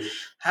to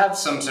have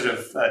some sort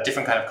of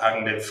different kind of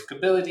cognitive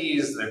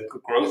abilities. The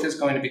growth is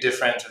going to be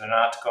different, and they're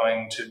not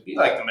going to be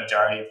like the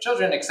majority of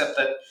children, except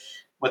that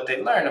what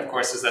they learn, of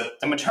course, is that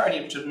the majority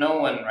of children, no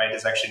one, right,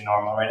 is actually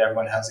normal, right?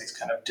 Everyone has these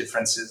kind of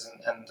differences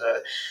and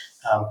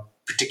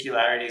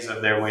particularities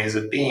of their ways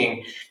of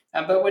being.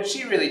 But what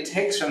she really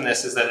takes from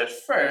this is that at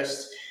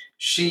first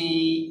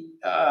she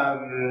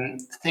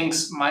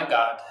thinks, my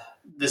God,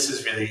 this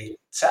is really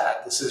sad.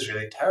 This is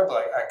really terrible.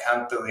 I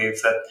can't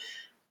believe that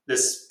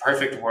this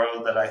perfect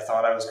world that I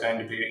thought I was going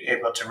to be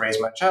able to raise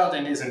my child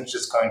in isn't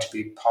just going to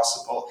be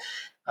possible.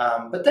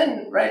 But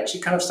then, right, she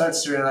kind of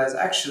starts to realize,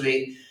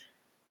 actually,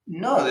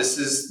 no, this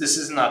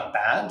is not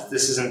bad.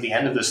 This isn't the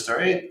end of the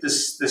story.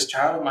 This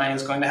child of mine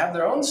is going to have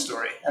their own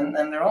story and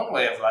their own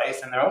way of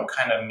life and their own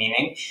kind of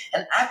meaning.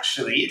 And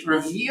actually, it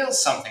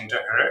reveals something to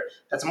her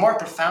that's more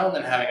profound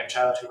than having a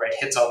child who, right,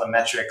 hits all the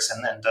metrics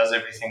and then does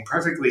everything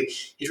perfectly.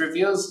 It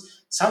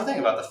reveals something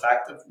about the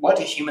fact of what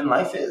a human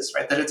life is,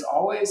 right? That it's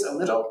always a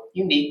little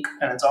unique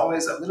and it's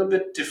always a little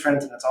bit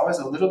different and it's always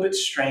a little bit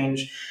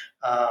strange.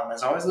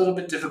 It's always a little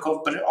bit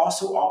difficult, but it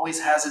also always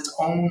has its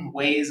own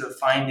ways of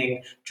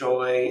finding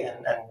joy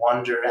and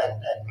wonder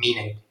and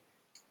meaning.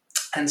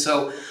 And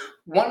so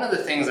one of the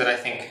things that I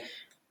think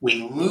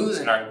we lose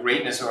in our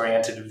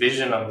greatness-oriented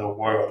vision of the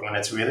world, when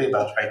it's really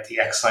about, right, the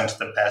excellent,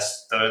 the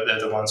best,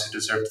 the ones who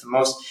deserve the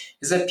most,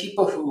 is that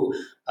people who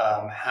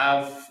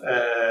have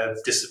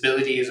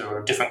disabilities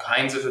or different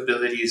kinds of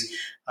abilities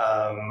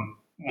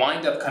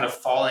wind up kind of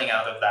falling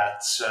out of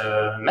that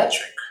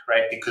metric,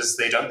 right? Because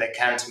they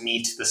can't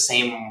meet the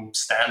same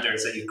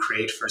standards that you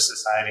create for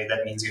society.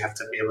 That means you have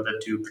to be able to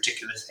do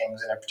particular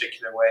things in a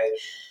particular way.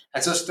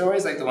 And so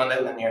stories like the one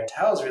that Lanier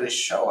tells really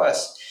show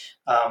us,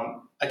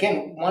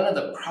 again, one of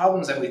the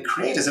problems that we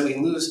create is that we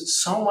lose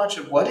so much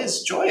of what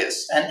is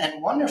joyous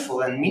and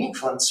wonderful and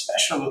meaningful and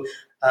special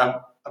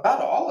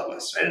about all of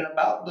us, right? And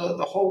about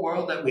the whole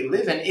world that we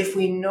live in, if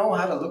we know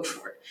how to look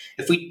for it.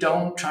 If we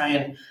don't try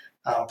and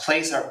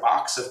place our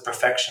box of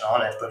perfection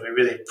on it, but we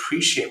really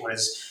appreciate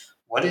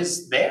what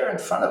is there in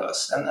front of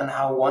us, and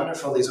how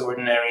wonderful these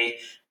ordinary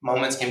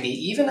moments can be,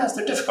 even as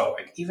they're difficult,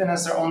 right? Even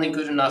as they're only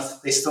good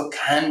enough, they still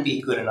can be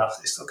good enough.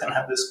 They still can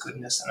have this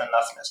goodness and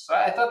enoughness. So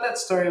I thought that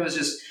story was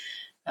just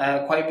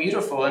quite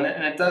beautiful, and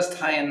it does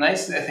tie in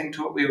nicely, I think,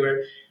 to what we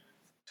were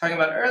talking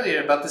about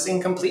earlier about this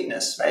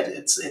incompleteness, right?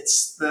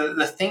 It's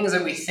the things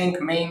that we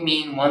think may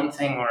mean one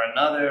thing or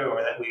another,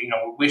 or that we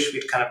wish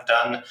we'd kind of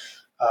done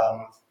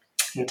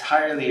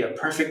entirely or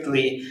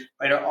perfectly,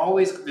 right?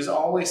 There's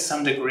always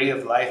some degree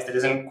of life that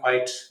isn't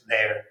quite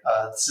there.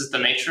 This is the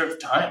nature of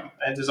time,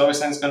 right? There's always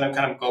things going to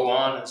kind of go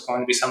on, and there's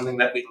going to be something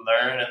that we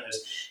learn, and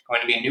there's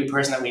going to be a new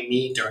person that we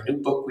meet, or a new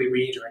book we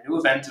read, or a new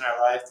event in our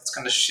life that's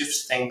going to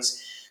shift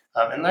things.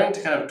 And learning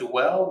to kind of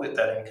dwell with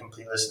that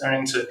incompleteness,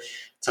 learning to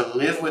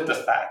live with the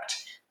fact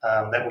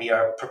that we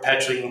are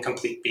perpetually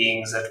incomplete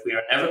beings, that we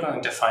are never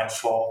going to find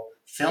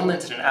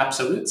fulfillment in an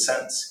absolute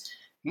sense,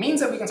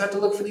 means that we can start to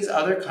look for these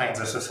other kinds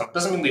of fulfillment. It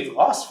doesn't mean we've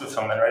lost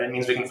fulfillment, right? It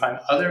means we can find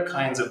other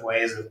kinds of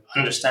ways of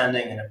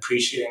understanding and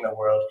appreciating the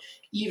world,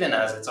 even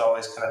as it's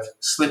always kind of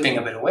slipping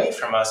a bit away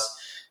from us.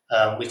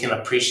 We can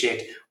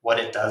appreciate what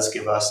it does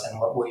give us and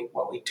what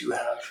we do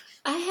have.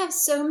 I have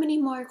so many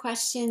more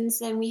questions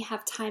than we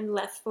have time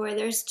left for.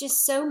 There's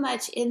just so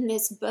much in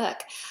this book.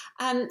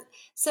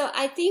 So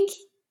I think,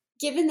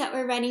 given that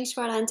we're running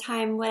short on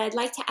time, what I'd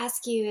like to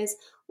ask you is,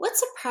 what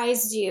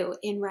surprised you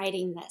in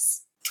writing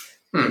this?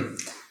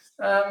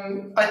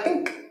 I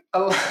think a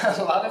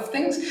lot of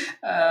things.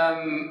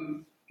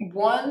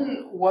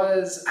 One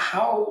was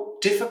how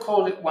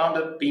difficult it wound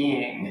up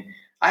being.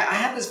 I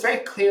had this very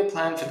clear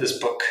plan for this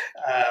book.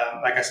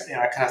 Like I said,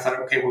 I kind of thought,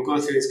 okay, we'll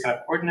go through these kind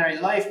of ordinary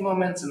life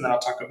moments, and then I'll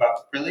talk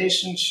about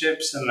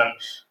relationships, and then I'll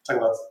talk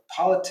about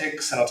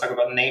politics, and I'll talk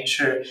about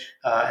nature,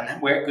 and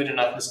where good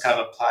enoughness kind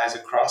of applies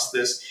across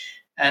this.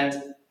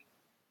 And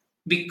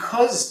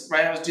because,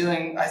 right,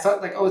 I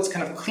thought like, oh, it's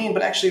kind of clean,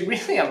 but actually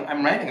really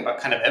I'm writing about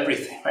kind of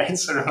everything, right?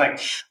 It's sort of like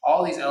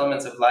all these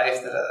elements of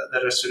life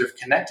that are sort of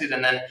connected.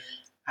 And then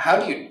how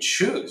do you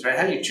choose, right?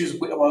 How do you choose,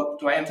 well,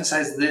 do I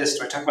emphasize this?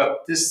 Do I talk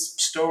about this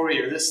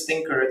story or this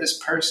thinker or this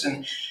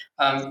person?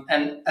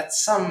 And at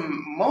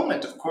some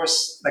moment, of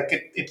course, like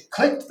it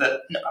clicked that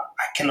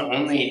I can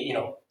only,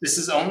 this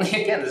is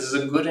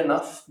a good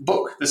enough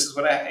book. This is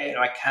what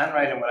I can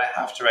write and what I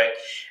have to write.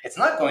 It's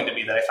not going to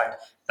be that I find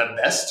the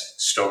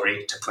best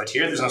story to put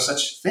here. There's no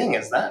such thing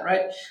as that,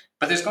 right?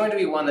 But there's going to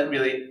be one that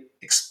really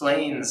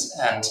explains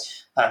and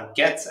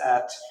gets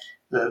at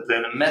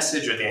the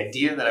message or the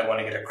idea that I want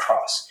to get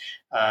across.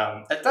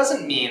 That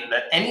doesn't mean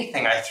that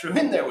anything I threw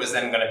in there was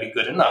then going to be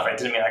good enough. It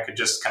didn't mean I could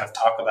just kind of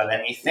talk about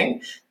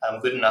anything.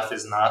 Good enough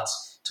is not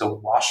to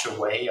wash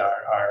away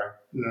our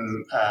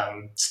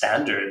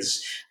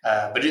standards,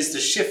 but it is to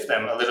shift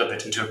them a little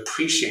bit and to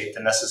appreciate the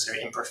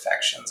necessary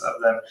imperfections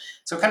of them.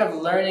 So kind of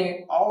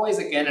learning always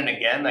again and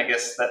again, I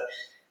guess, that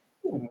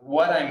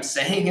what I'm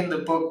saying in the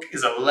book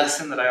is a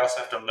lesson that I also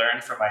have to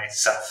learn for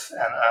myself,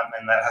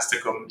 and that has to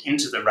go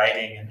into the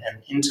writing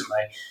and into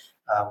my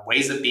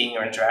ways of being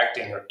or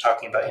interacting or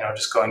talking about,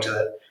 just going to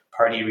the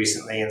party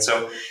recently. And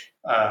so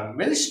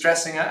really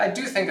stressing, I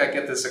do think I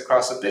get this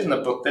across a bit in the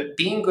book, that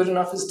being good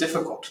enough is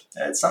difficult.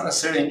 It's not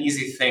necessarily an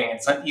easy thing.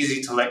 It's not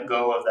easy to let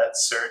go of that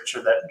search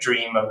or that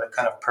dream of the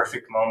kind of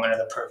perfect moment or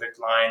the perfect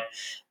line.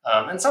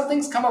 And some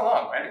things come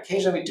along, right?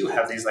 Occasionally we do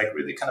have these like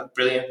really kind of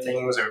brilliant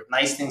things or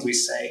nice things we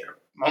say, or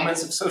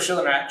moments of social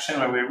interaction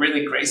where we're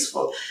really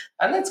graceful.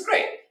 And that's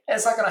great.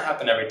 It's not going to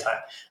happen every time.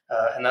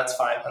 And that's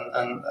fine.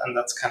 And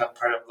that's kind of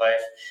part of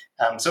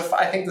life. So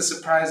I think the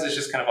surprise is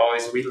just kind of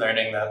always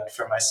relearning that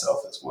for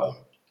myself as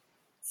well.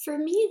 For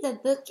me, the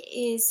book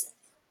is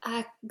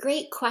a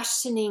great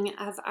questioning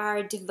of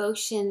our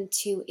devotion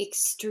to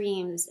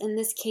extremes. In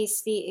this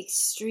case, the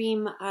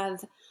extreme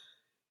of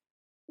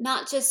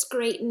not just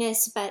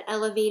greatness, but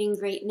elevating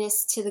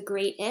greatness to the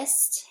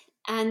greatest,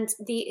 and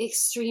the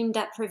extreme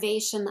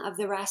deprivation of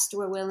the rest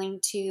we're willing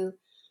to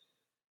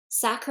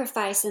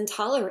sacrifice and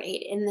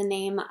tolerate in the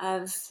name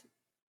of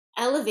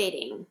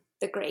elevating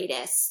the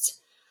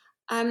greatest.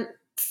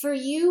 For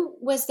you,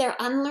 was there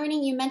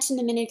unlearning? You mentioned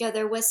a minute ago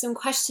there was some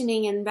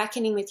questioning and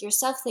reckoning with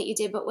yourself that you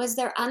did, but was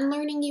there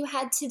unlearning you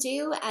had to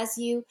do as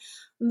you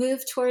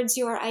moved towards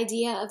your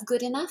idea of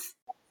good enough?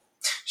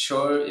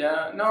 Sure,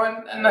 yeah. No,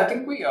 and I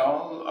think we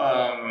all,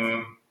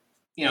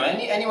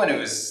 anyone who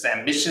is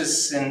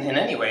ambitious in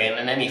any way and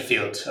in any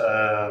field,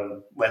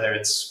 whether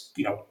it's,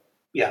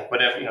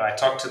 whatever, I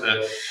talked to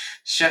the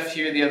chef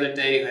here the other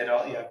day who had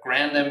all,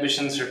 grand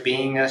ambitions for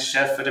being a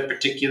chef at a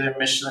particular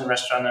Michelin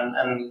restaurant.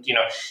 And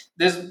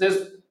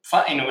there's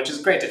fine, which is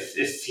great if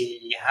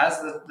he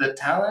has the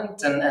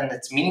talent and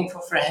it's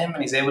meaningful for him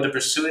and he's able to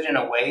pursue it in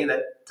a way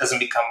that doesn't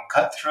become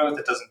cutthroat,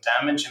 that doesn't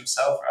damage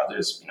himself or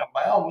others,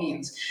 by all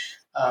means,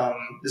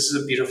 this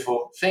is a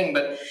beautiful thing.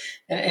 But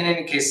in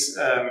any case,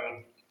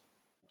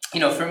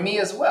 for me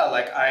as well,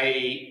 like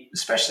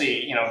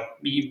especially,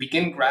 you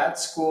begin grad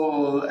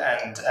school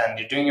and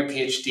you're doing your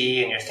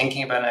PhD and you're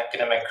thinking about an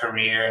academic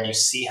career and you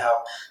see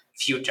how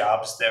few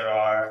jobs there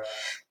are,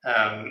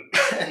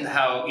 and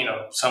how,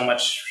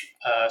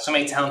 so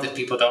many talented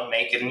people don't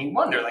make it. And you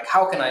wonder, like,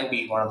 how can I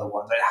be one of the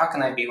ones, right? How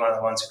can I be one of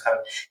the ones who kind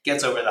of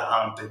gets over the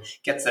hump and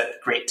gets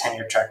that great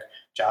tenure track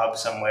job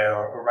somewhere,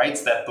 or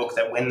writes that book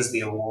that wins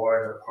the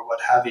award, or what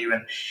have you.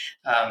 And,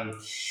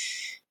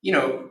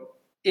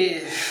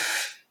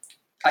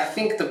 I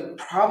think the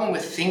problem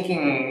with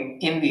thinking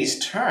in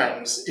these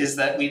terms is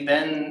that we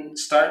then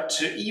start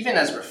to, even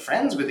as we're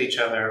friends with each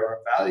other or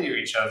value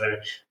each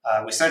other,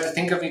 we start to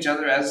think of each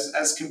other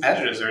as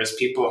competitors, or as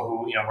people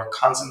who, we're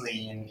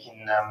constantly in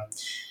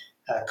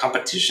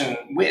competition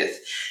with.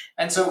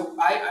 And so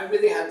I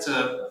really had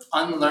to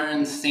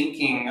unlearn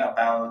thinking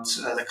about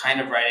the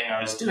kind of writing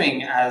I was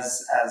doing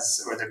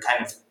or the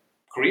kind of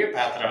career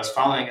path that I was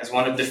following as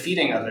one of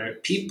defeating other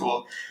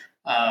people.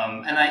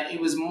 And it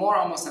was more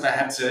almost that I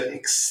had to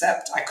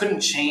accept, I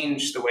couldn't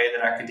change the way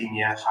that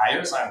academia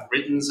hires. I've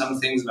written some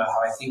things about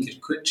how I think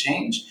it could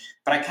change,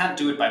 but I can't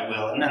do it by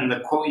will. And the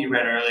quote you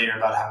read earlier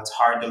about how it's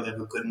hard to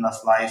live a good enough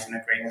life in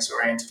a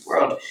greatness-oriented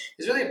world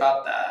is really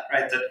about that,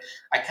 right? That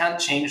I can't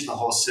change the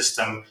whole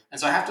system.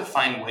 And so I have to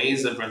find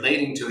ways of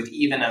relating to it,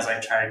 even as I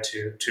try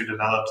to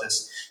develop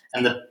this.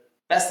 And the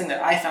best thing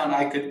that I found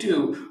I could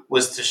do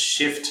was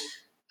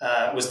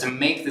to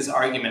make this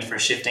argument for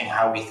shifting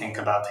how we think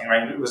about things,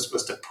 right? It was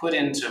to put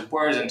into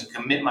words and to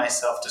commit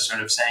myself to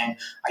sort of saying,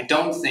 I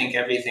don't think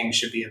everything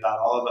should be about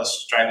all of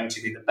us striving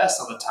to be the best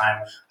all the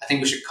time. I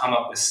think we should come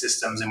up with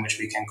systems in which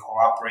we can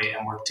cooperate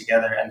and work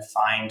together and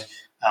find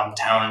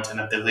talent and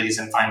abilities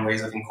and find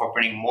ways of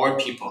incorporating more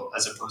people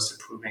as opposed to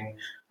proving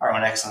our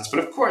own excellence. But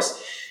of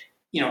course,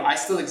 I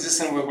still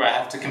exist in a world where I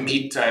have to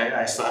compete.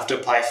 I still have to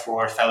apply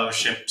for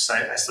fellowships.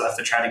 I still have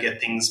to try to get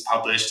things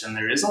published, and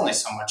there is only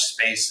so much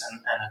space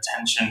and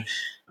attention.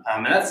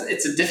 And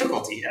it's a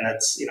difficulty, and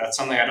it's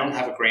something I don't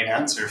have a great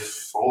answer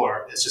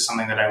for. It's just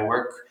something that I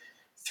work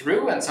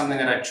through, and something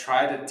that I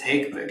try to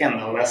take, again,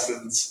 the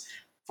lessons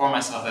for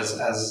myself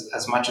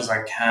as much as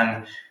I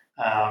can.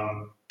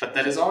 But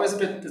that is always a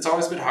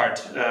bit hard,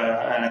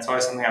 and it's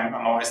always something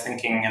I'm always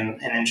thinking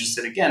and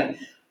interested again.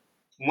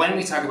 When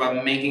we talk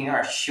about making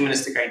our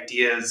humanistic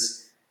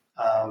ideas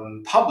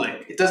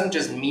public, it doesn't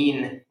just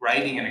mean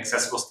writing an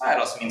accessible style. It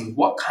also means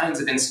what kinds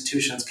of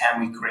institutions can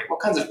we create? What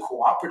kinds of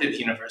cooperative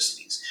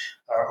universities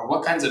or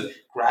what kinds of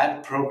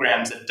grad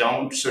programs that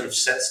don't sort of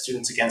set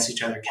students against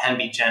each other can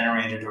be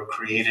generated or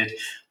created?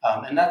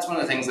 And that's one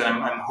of the things that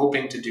I'm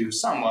hoping to do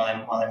some while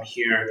I'm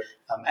here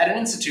at an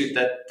institute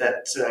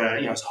that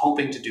is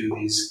hoping to do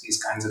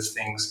these kinds of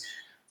things.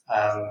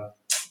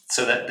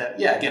 So that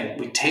again,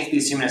 we take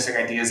these humanistic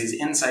ideas, these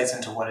insights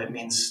into what it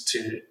means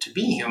to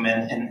be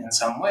human in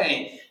some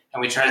way, and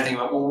we try to think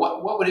about, well,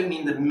 what would it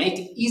mean to make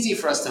it easy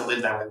for us to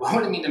live that way? What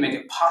would it mean to make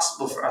it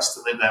possible for us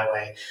to live that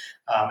way?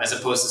 As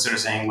opposed to sort of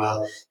saying,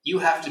 well, you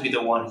have to be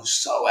the one who's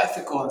so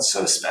ethical and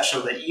so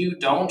special that you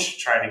don't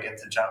try to get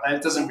the job.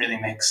 It doesn't really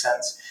make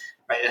sense,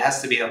 right? It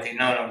has to be, okay,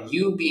 no,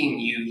 you being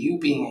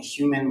a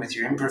human with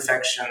your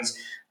imperfections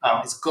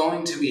is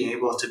going to be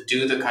able to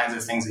do the kinds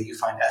of things that you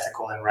find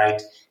ethical and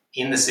right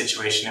in the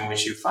situation in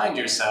which you find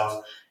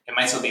yourself. It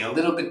might still be a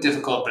little bit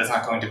difficult, but it's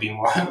not going to be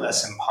more or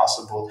less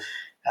impossible.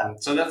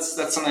 So that's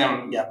something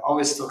I'm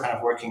always still kind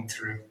of working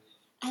through.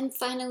 And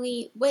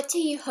finally, what do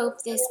you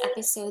hope this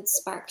episode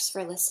sparks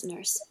for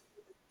listeners?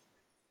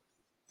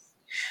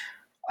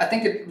 I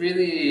think it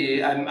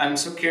really, I'm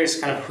so curious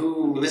kind of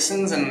who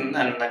listens, and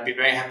I'd be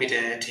very happy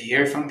to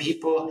hear from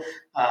people.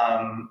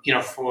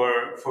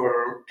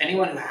 For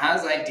anyone who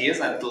has ideas,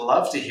 I'd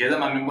love to hear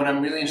them. I mean, what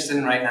I'm really interested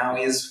in right now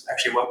is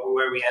actually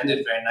where we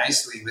ended very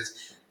nicely with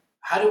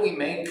how do we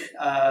make,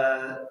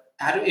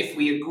 if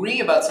we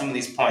agree about some of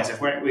these points,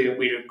 if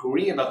we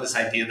agree about this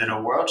idea that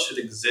a world should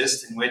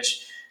exist in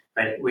which,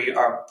 right, we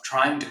are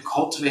trying to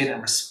cultivate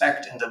and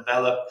respect and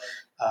develop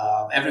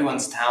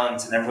everyone's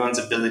talents and everyone's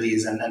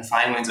abilities, and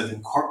find ways of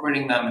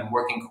incorporating them and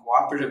working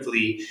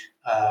cooperatively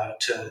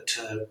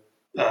to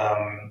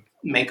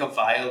make a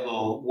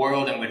viable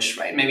world in which,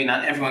 right, maybe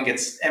not everyone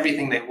gets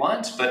everything they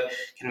want, but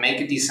can make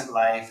a decent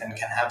life and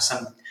can have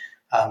some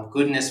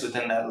goodness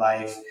within that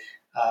life.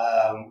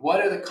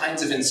 What are the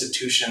kinds of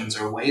institutions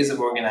or ways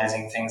of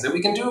organizing things that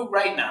we can do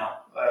right now?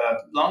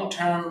 Long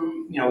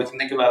term, we can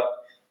think about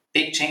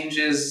big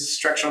changes,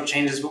 structural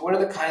changes, but what are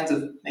the kinds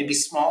of maybe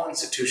small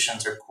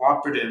institutions or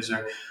cooperatives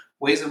or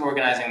ways of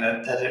organizing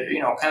that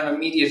are, kind of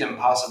immediate and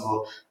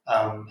possible?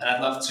 And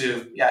I'd love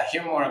to,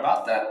 hear more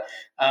about that.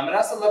 But I'd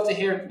also love to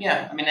hear,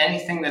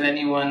 anything that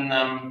anyone,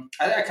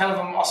 I kind of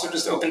am also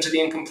just open to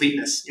the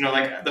incompleteness,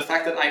 like the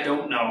fact that I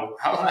don't know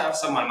how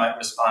someone might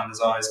respond is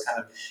always kind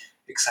of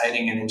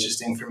exciting and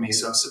interesting for me.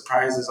 So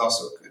surprise is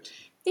also good.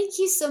 Thank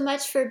you so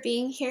much for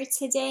being here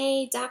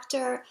today,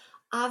 Dr.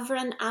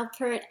 Avron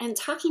Alpert, and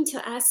talking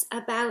to us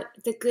about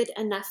the good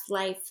enough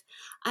life.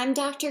 I'm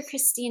Dr.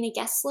 Christina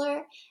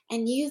Gessler,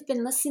 and you've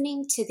been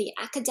listening to The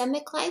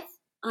Academic Life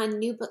on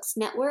New Books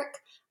Network.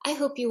 I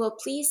hope you will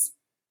please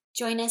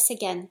join us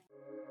again.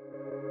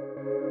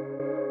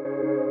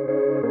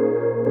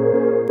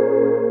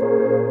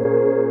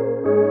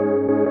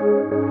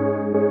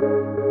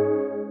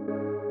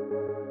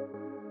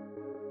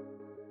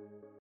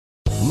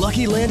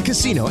 Lucky Land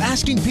Casino,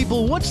 asking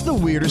people, what's the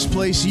weirdest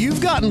place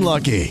you've gotten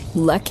lucky?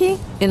 Lucky?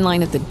 In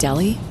line at the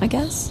deli, I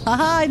guess?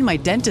 Aha, in my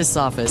dentist's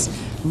office.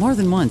 More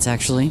than once,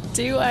 actually.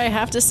 Do I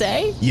have to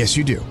say? Yes,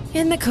 you do.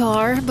 In the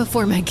car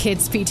before my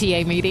kids'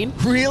 PTA meeting.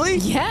 Really?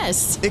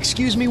 Yes.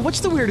 Excuse me, what's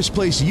the weirdest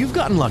place you've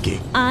gotten lucky?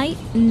 I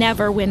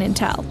never win and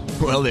tell.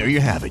 Well, there you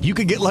have it. You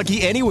can get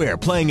lucky anywhere,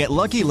 playing at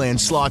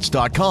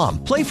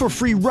LuckyLandSlots.com. Play for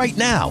free right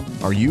now.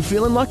 Are you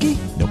feeling lucky?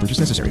 No purchase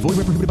necessary. Void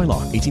where prohibited by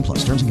law.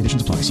 18+. Terms and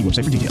conditions apply. See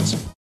website for details.